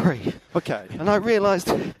Grand Prix. Okay. And I realised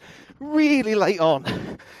really late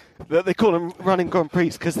on that they call them running Grand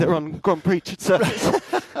Prix because they're on Grand Prix circuits.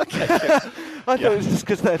 Okay. I thought it was just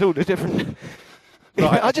because they had all the different...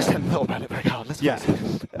 Right. I just hadn't thought about it very hard. Let's face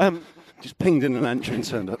it. Just pinged in an entry and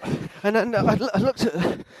turned up. And then I looked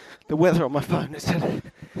at the weather on my phone. It said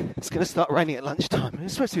it's going to start raining at lunchtime.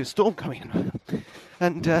 It's supposed to be a storm coming in.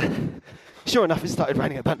 And sure enough, it started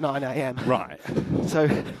raining at about 9 a.m. Right. So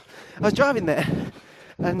I was driving there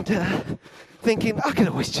and thinking I could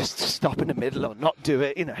always just stop in the middle or not do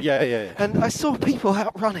it, you know. Yeah. And I saw people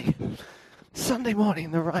out running Sunday morning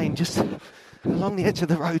in the rain, just along the edge of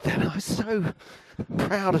the road there. And I was so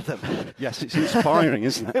proud of them. Yes, it's inspiring,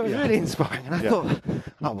 isn't it? It was really inspiring. And I thought,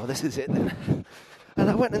 oh, well, this is it then. And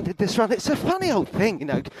I went and did this run. It's a funny old thing, you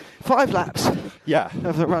know, 5 laps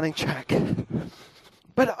of the running track.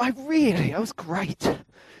 But I was great.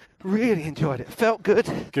 Really enjoyed it. Felt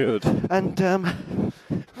good. Good. And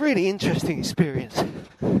really interesting experience.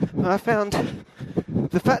 And I found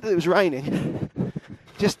the fact that it was raining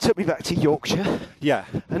just took me back to Yorkshire. Yeah.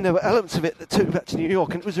 And there were elements of it that took me back to New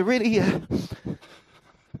York, and it was a really, I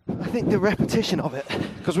think the repetition of it.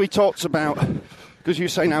 Because we talked about, because you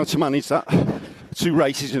say now to manage that 2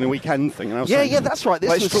 races in a weekend thing. And I was saying, that's right.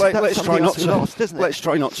 Let's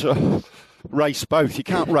try not to race both. You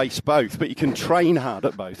can't race both, but you can train hard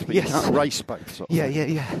at both, but you can't race both. Sort of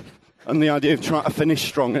Yeah. And the idea of trying to finish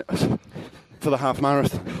strong for the half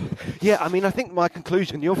marathon. Yeah, I mean, I think my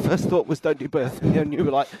conclusion, your first thought was don't do both, and you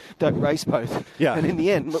were like, don't race both. Yeah. And in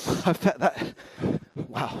the end, I felt that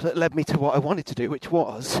led me to what I wanted to do, which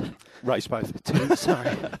was... Race both.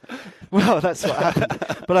 Sorry. Well, that's what happened.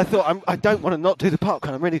 But I thought, I don't want to not do the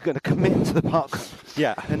parkrun. I'm really going to commit to the parkrun.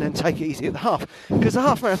 Yeah. And then take it easy at the half. Because the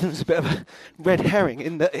half marathon was a bit of a red herring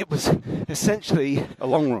in that it was essentially a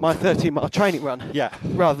long run. My 13-mile training run. Yeah.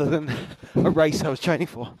 Rather than a race I was training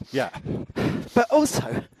for. Yeah. But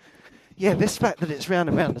also, this fact that it's round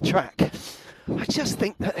and round the track, I just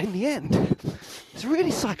think that in the end, it's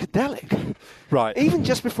really psychedelic. Right. Even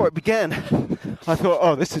just before it began, I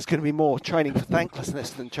thought, this is going to be more training for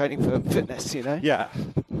thanklessness than training for fitness, you know? Yeah.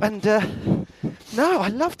 And, no, I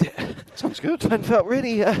loved it. Sounds good. And felt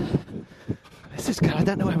really, this is good. I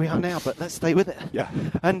don't know where we are now, but let's stay with it. Yeah.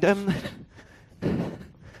 And,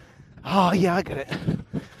 I get it.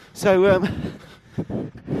 So,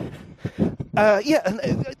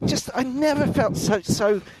 I never felt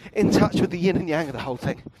so in touch with the yin and yang of the whole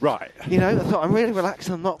thing. Right. You know, I thought I'm really relaxed.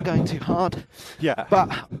 I'm not going too hard. Yeah. But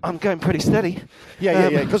I'm going pretty steady. Yeah.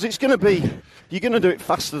 Because it's going to be, you're going to do it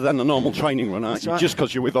faster than a normal training run, aren't you? Right. Just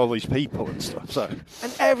because you're with all these people and stuff. So.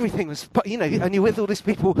 And everything was, and you're with all these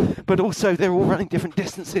people, but also they're all running different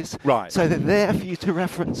distances. Right. So they're there for you to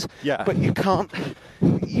reference. Yeah. But you can't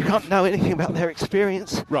know anything about their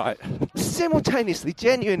experience. Right. Simultaneously,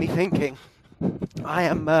 genuinely thinking, I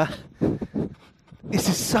am. This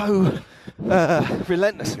is so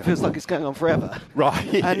relentless. It feels like it's going on forever.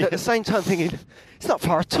 Right. And at the same time thinking, it's not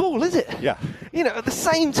far at all, is it? Yeah. You know, at the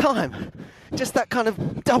same time, just that kind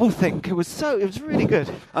of double think. It was really good.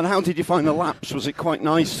 And how did you find the laps? Was it quite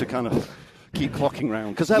nice to kind of keep clocking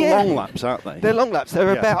round? Because they're long laps, aren't they? They're long laps.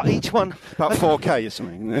 They're about each one. About 4K or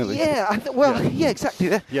something, nearly. Yeah, exactly.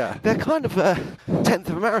 They're kind of a tenth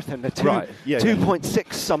of a marathon. They're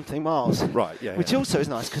 2.6 something miles. Right, Which also is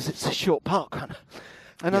nice because it's a short park run.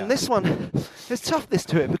 And on this one, there's toughness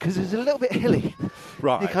to it because it's a little bit hilly.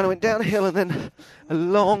 Right. You kind of went downhill and then a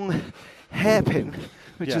long hairpin,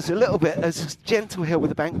 which is a little bit as gentle hill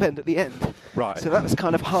with a bank bend at the end. Right. So that was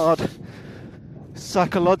kind of hard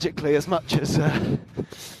psychologically as much as it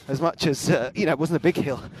wasn't a big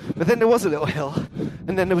hill. But then there was a little hill,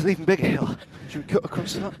 and then there was an even bigger hill. Should we cut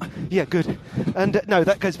across that? Yeah, good. And no,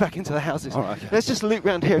 that goes back into the houses. All right. Okay. Let's just loop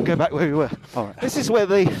round here and go back where we were. All right. This is where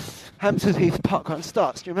the Hampstead Heath Parkrun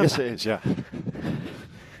starts. Do you remember? Yes, it is. Yeah.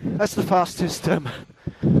 That's the fastest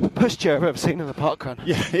pushchair I've ever seen in a parkrun.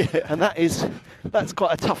 Yeah. And that's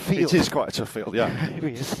quite a tough field. It is quite a tough field. Yeah. It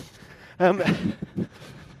really is.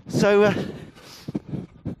 So.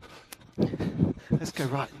 Let's go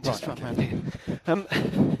right and just run around here.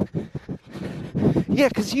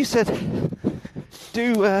 Because you said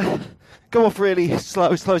go off really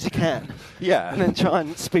slow as you can. Yeah. And then try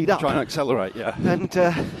and speed up. Try and accelerate, yeah. And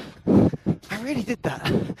I really did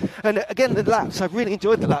that. And again, the laps, I really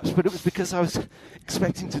enjoyed the laps, but it was because I was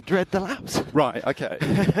expecting to dread the laps. Right, okay.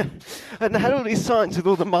 And they had all these signs with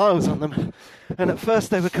all the miles on them. And at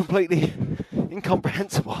first they were completely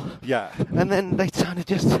incomprehensible. Yeah. And then they kind of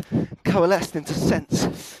just coalesced into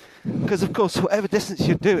sense. Because, of course, whatever distance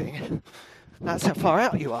you're doing, that's how far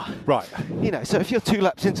out you are. Right. You know, so if you're 2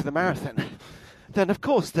 laps into the marathon, then, of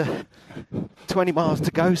course, the 20 miles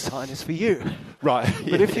to go sign is for you. Right.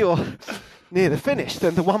 But if you're near the finish,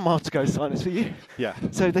 then the 1 mile to go sign is for you. Yeah.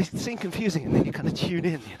 So they seem confusing, and then you kind of tune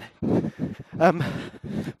in, you know.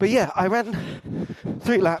 But yeah, I ran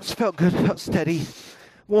 3 laps, felt good, felt steady,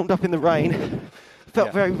 warmed up in the rain,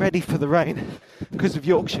 felt very ready for the rain because of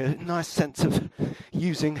Yorkshire. Nice sense of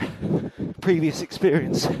using previous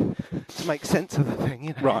experience to make sense of the thing,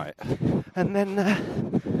 you know. Right. And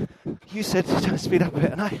then you said to try to speed up a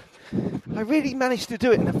bit, and I really managed to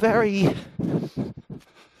do it in a very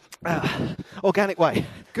organic way.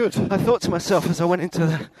 Good. I thought to myself as I went into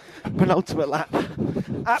the penultimate lap,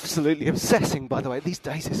 absolutely obsessing, by the way, these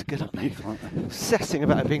days it's good, aren't they? Obsessing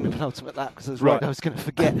about it being the penultimate lap because I was worried I was going to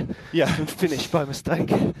forget and finish by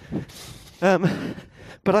mistake.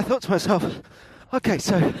 But I thought to myself, okay,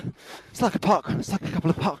 so it's like a parkrun, it's like a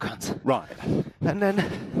couple of parkruns. Right. And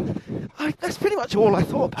then that's pretty much all I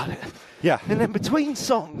thought about it. Yeah. And then between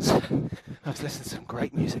songs, I was listening to some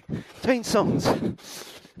great music. Between songs,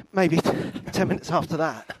 maybe 10 minutes after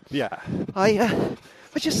that, I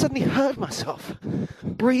just suddenly heard myself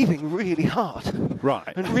breathing really hard.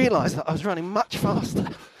 Right. And realised that I was running much faster.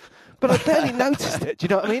 But I barely noticed it, do you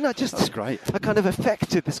know what I mean? That's great. I kind of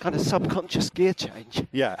affected this kind of subconscious gear change.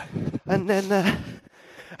 Yeah. And then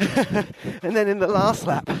and then in the last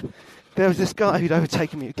lap, there was this guy who'd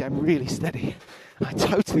overtaken me again, really steady. I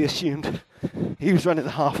totally assumed he was running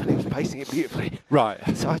the half and he was pacing it beautifully. Right.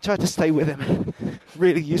 So I tried to stay with him.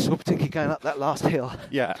 Really useful, particularly going up that last hill.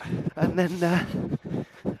 Yeah. And then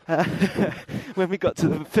when we got to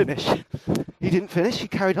the finish, he didn't finish, he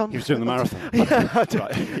carried on. He was doing the marathon. Yeah, I did.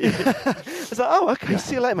 Right. I was like, oh, okay,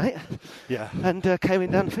 see you later, mate. Yeah. And came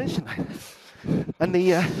in down the finishing line. And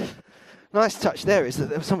the nice touch there is that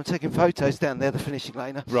there was someone taking photos down there, the finishing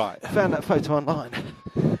lane. Right. I found that photo online.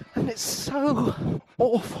 And it's so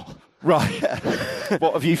awful. Right.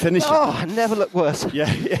 What, have you finished? Oh, I never looked worse.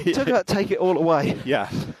 Yeah. Talk about take it all away. Yeah.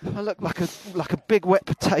 I look like a big wet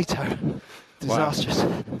potato. Disastrous.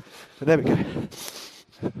 Wow. But there we go.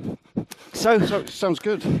 So it sounds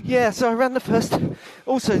good. Yeah, so I ran the first.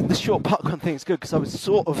 Also, the short parkrun thing is good because I was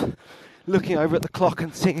sort of looking over at the clock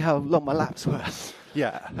and seeing how long my laps were.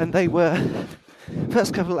 Yeah. And they were,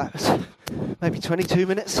 first couple of laps, maybe 22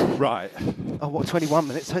 minutes. Right. Oh, what, 21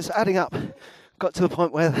 minutes. So it's adding up. Got to the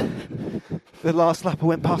point where the last lap I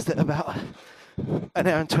went past it about an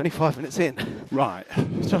hour and 25 minutes in. Right.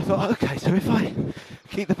 So I thought, okay, so if I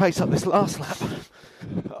keep the pace up this last lap,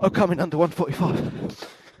 I'll come in under 1:45.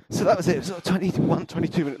 So that was it. It was sort of 21,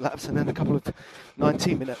 22-minute laps and then a couple of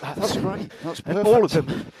 19-minute laps. That's great. That's perfect. And all of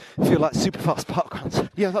them feel like super fast parkruns.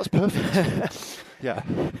 Yeah, that's perfect. Yeah.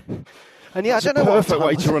 And yeah, that's I don't know what perfect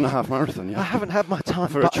way to run a half marathon. Yeah. I haven't had my time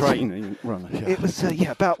for a training runner. Yeah. It was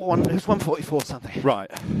about it was 1:44 something.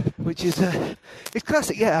 Right. Which is it's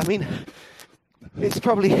classic. Yeah, I mean, it's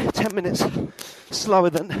probably 10 minutes slower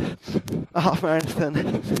than a half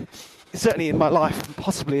marathon. Certainly in my life, and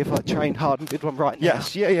possibly if I trained hard and did one right now.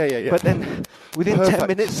 Yes, yeah. But then within 10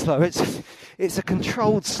 minutes slower, it's a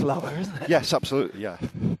controlled slower, isn't it? Yes, absolutely, yeah.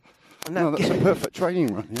 And no, that's a perfect training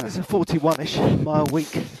run, yeah. It's a 41-ish mile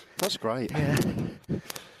week. That's great. Yeah.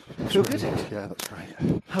 That's Feel really good? Yeah, that's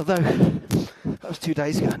great. Although, that was 2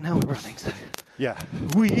 days ago, and now we're running, so... Yeah.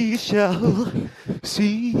 We shall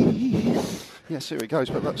see... Yeah, see how it goes,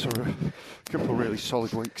 but that's a couple of really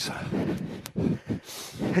solid weeks.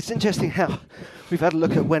 It's interesting how we've had a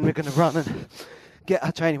look at when we're going to run and get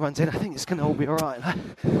our training runs in. I think it's going to all be all right.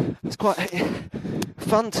 It's quite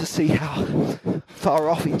fun to see how far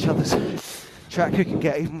off each other's track we can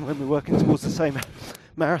get, even when we're working towards the same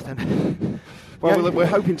marathon. Well, we're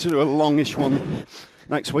hoping to do a longish one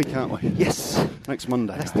next week, aren't we? Yes. Next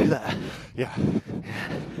Monday. Let's do that. Yeah.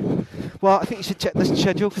 Well, I think you should check the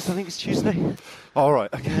schedule because I think it's Tuesday. All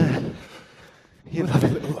right, okay. Yeah. We'll have a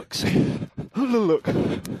little look, see. A little look.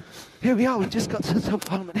 Here we are, we've just got to the top of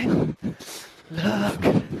Parliament Hill. Look.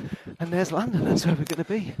 And there's London, that's where we're going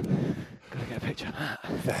to be. Got to get a picture of that.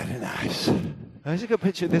 Very nice. I just got a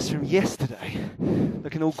picture of this from yesterday,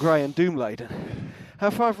 looking all grey and doom-laden. How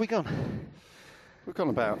far have we gone? We've gone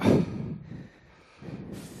about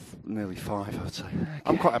nearly 5, I'd say. Okay.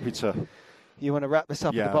 I'm quite happy to... You want to wrap this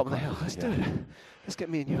up at the bottom of the hill? Let's do it. Let's get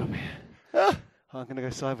me and you up here. I'm going to go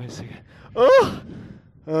sideways again.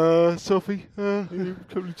 Oh! Sophie, you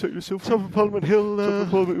totally take yourself. Top of Parliament Hill. Top of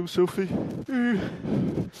Parliament Hill, Sophie.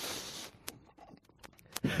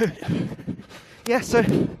 Yeah, so...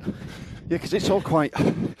 Yeah, because it's all quite...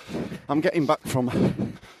 I'm getting back from...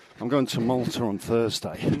 I'm going to Malta on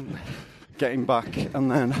Thursday. Getting back,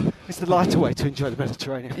 and then... It's the lighter way to enjoy the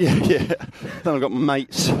Mediterranean. Yeah. Then I've got my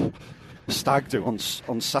mates... stag do on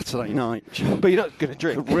Saturday night. But you're not going to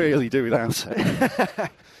drink? Could really do without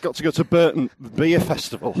it. Got to go to Burton Beer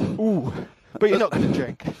Festival. Ooh, but you're not going to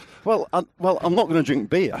drink? Well, I'm not going to drink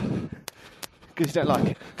beer. Because you don't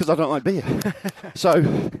like it? Because I don't like beer.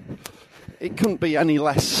 So, it couldn't be any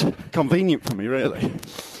less convenient for me, really.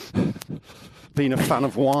 Being a fan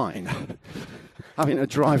of wine. Having to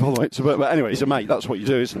drive all the way to Burton. But anyway, as a mate, that's what you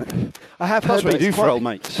do, isn't it? I have That's heard what you do for old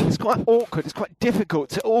mates. It's quite awkward. It's quite difficult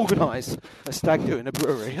to organise a stag do in a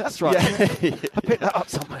brewery. That's right. Yeah. I picked that up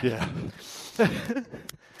somewhere. Yeah.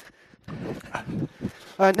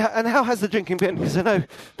 And how has the drinking been? Because I know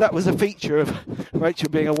that was a feature of Rachel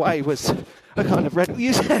being away, was a kind of red...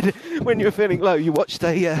 You said when you were feeling low, you watched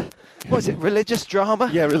a... what was it, religious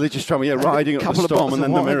drama? Yeah, religious drama, yeah, riding up the storm and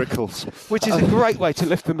then the miracles. Which is a great way to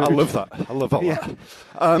lift the mood. I love that. I love all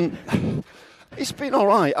that. It's been all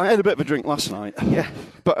right. I had a bit of a drink last night. Yeah.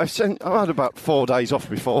 But I've had about 4 days off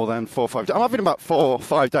before then, 4 or 5 days. I'm having about 4 or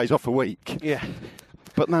 5 days off a week. Yeah.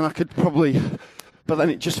 But then I could probably but then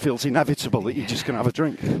it just feels inevitable that you're just going to have a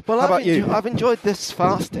drink. Well, How about you? I've enjoyed this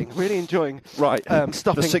fasting, really enjoying stopping.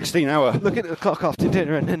 The 16-hour. Looking at the clock after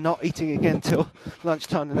dinner and then not eating again till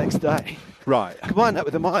lunchtime the next day. Right. Combine that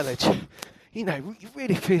with the mileage, you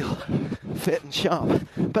really feel fit and sharp.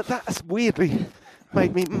 But that's weirdly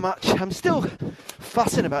made me I'm still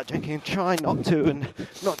fussing about drinking and trying not to, and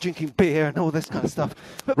not drinking beer and all this kind of stuff.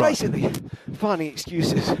 But basically, finding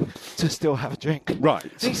excuses to still have a drink. Right.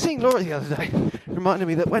 And seeing Laura the other day reminded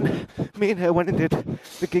me that when me and her went and did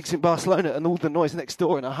the gigs in Barcelona and all the noise next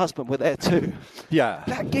door and her husband were there too. Yeah.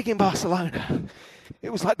 That gig in Barcelona,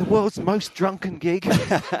 it was like the world's most drunken gig.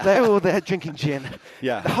 They were all there drinking gin.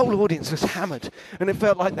 Yeah. The whole audience was hammered, and it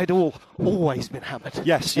felt like they'd always been hammered.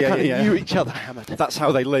 Yes, they kind of knew each other hammered. That's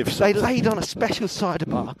how they live. They laid on a special cider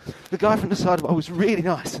bar. The guy from the cider bar was really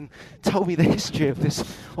nice and told me the history of this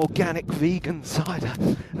organic vegan cider.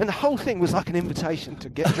 And the whole thing was like an invitation to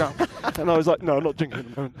get drunk. And I was like, no, I'm not drinking at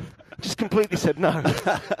the moment. Just completely said no.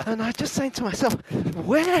 And I just saying to myself,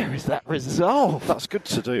 where is that resolve? That's good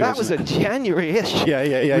to do. That was a January-ish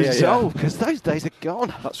resolve, because those days are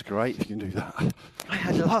gone. That's great if you can do that. I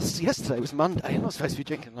had yesterday was Monday. I'm not supposed to be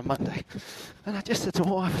drinking on Monday. And I just said to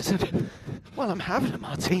my wife, I said, well, I'm having a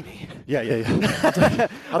martini. Yeah.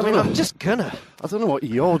 I'm just gonna. I don't know what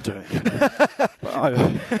you're doing.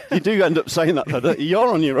 You do end up saying that you're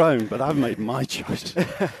on your own, but I've made my choice.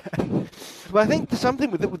 Well, I think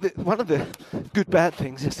something one of the good bad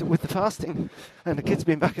things is that with the fasting and the kids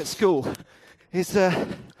being back at school, is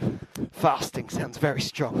fasting sounds very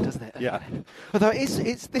strong, doesn't it? Yeah. Although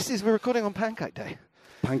we're recording on Pancake Day.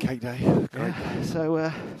 Pancake Day. Great. Yeah. So,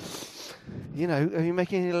 are you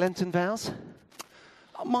making any Lenten vows?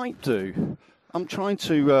 I might do. I'm trying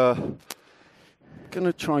to. Going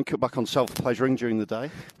to try and cut back on self-pleasuring during the day.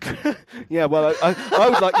 Yeah, well, I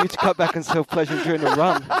would like you to cut back on self-pleasuring during the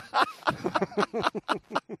run.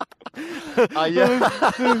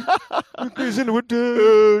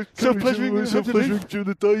 Self-pleasuring during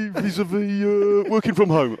the day vis-a-vis working from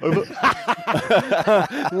home. Over.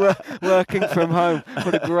 Working from home.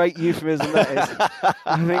 What a great euphemism that is.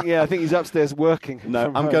 I think he's upstairs working. No,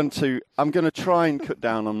 I'm going to try and cut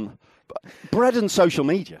down on bread and social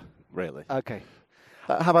media. Really. Okay.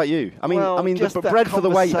 How about you? I mean, the bread for the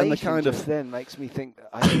weight and the kind of then makes me think that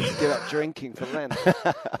I need to give up drinking for Lent,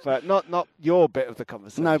 but not your bit of the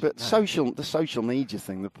conversation. No, but the social media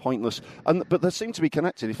thing, the pointless, but they seem to be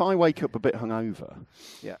connected. If I wake up a bit hungover,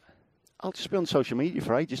 I'll just be on social media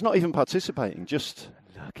for ages, not even participating, just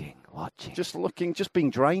watching, just being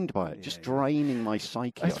drained by it, draining my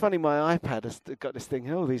psyche. It's funny, my iPad has got this thing,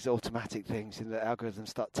 all these automatic things, and the algorithms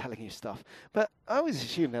start telling you stuff. But I always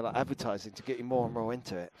assume they're like advertising to get you more and more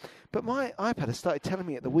into it. But my iPad has started telling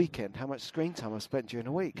me at the weekend how much screen time I've spent during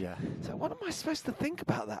a week. Yeah. So what am I supposed to think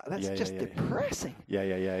about that? That's depressing. Yeah.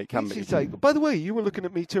 It can be. Say, by the way, you were looking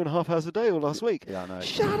at me 2.5 hours a day all last week. Yeah, I know.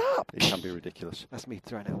 Shut up. It can be ridiculous. That's me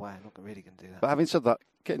throwing it away. I'm not really going to do that. But having said that,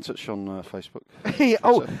 get in touch on Facebook. Hey,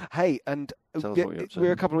 and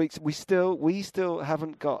we're a couple of weeks. We still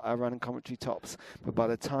haven't got our running commentary tops, but by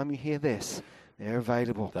the time you hear this, they're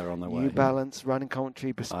available. They're on their way. New Balance running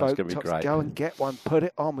commentary bespoke tops. Great. Go and get one. Put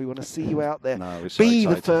it on. We want to see you out there. No, so be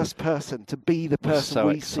excited. The first person to be the person so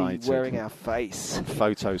we excited. see wearing our face.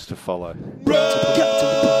 Photos to follow.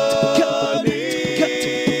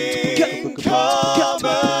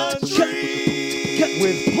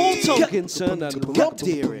 With Paul Tomkinson and Rob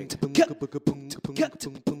Deering.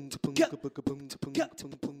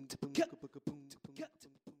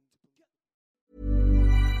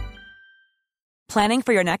 Planning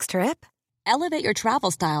for your next trip? Elevate your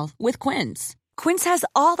travel style with Quince. Quince has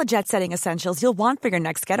all the jet-setting essentials you'll want for your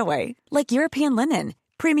next getaway, like European linen,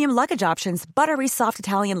 premium luggage options, buttery soft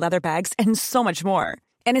Italian leather bags, and so much more.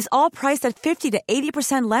 And is all priced at 50 to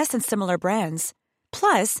 80% less than similar brands.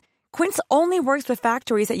 Plus, Quince only works with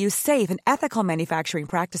factories that use safe and ethical manufacturing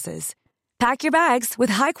practices. Pack your bags with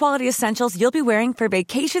high-quality essentials you'll be wearing for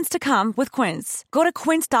vacations to come with Quince. Go to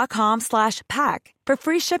quince.com/pack for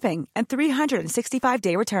free shipping and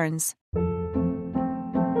 365-day returns.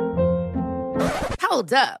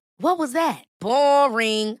 Hold up. What was that?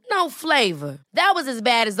 Boring. No flavor. That was as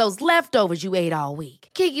bad as those leftovers you ate all week.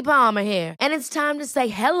 Keke Palmer here, and it's time to say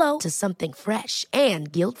hello to something fresh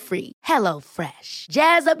and guilt-free. Hello Fresh.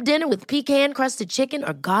 Jazz up dinner with pecan-crusted chicken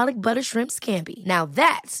or garlic butter shrimp scampi. Now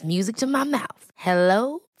that's music to my mouth.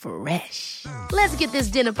 Hello Fresh. Let's get this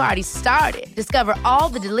dinner party started. Discover all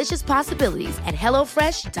the delicious possibilities at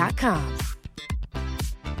HelloFresh.com.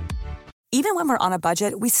 Even when we're on a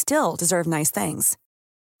budget, we still deserve nice things.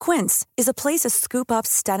 Quince is a place to scoop up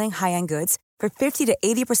stunning high-end goods for 50 to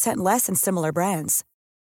 80% less than similar brands.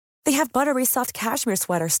 They have buttery soft cashmere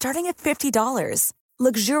sweaters starting at $50,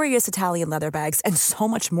 luxurious Italian leather bags, and so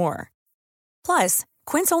much more. Plus,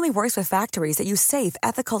 Quince only works with factories that use safe,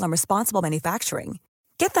 ethical, and responsible manufacturing.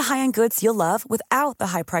 Get the high-end goods you'll love without the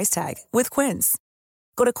high price tag with Quince.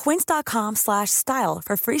 Go to quince.com/style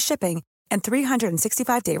for free shipping and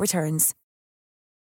 365-day returns.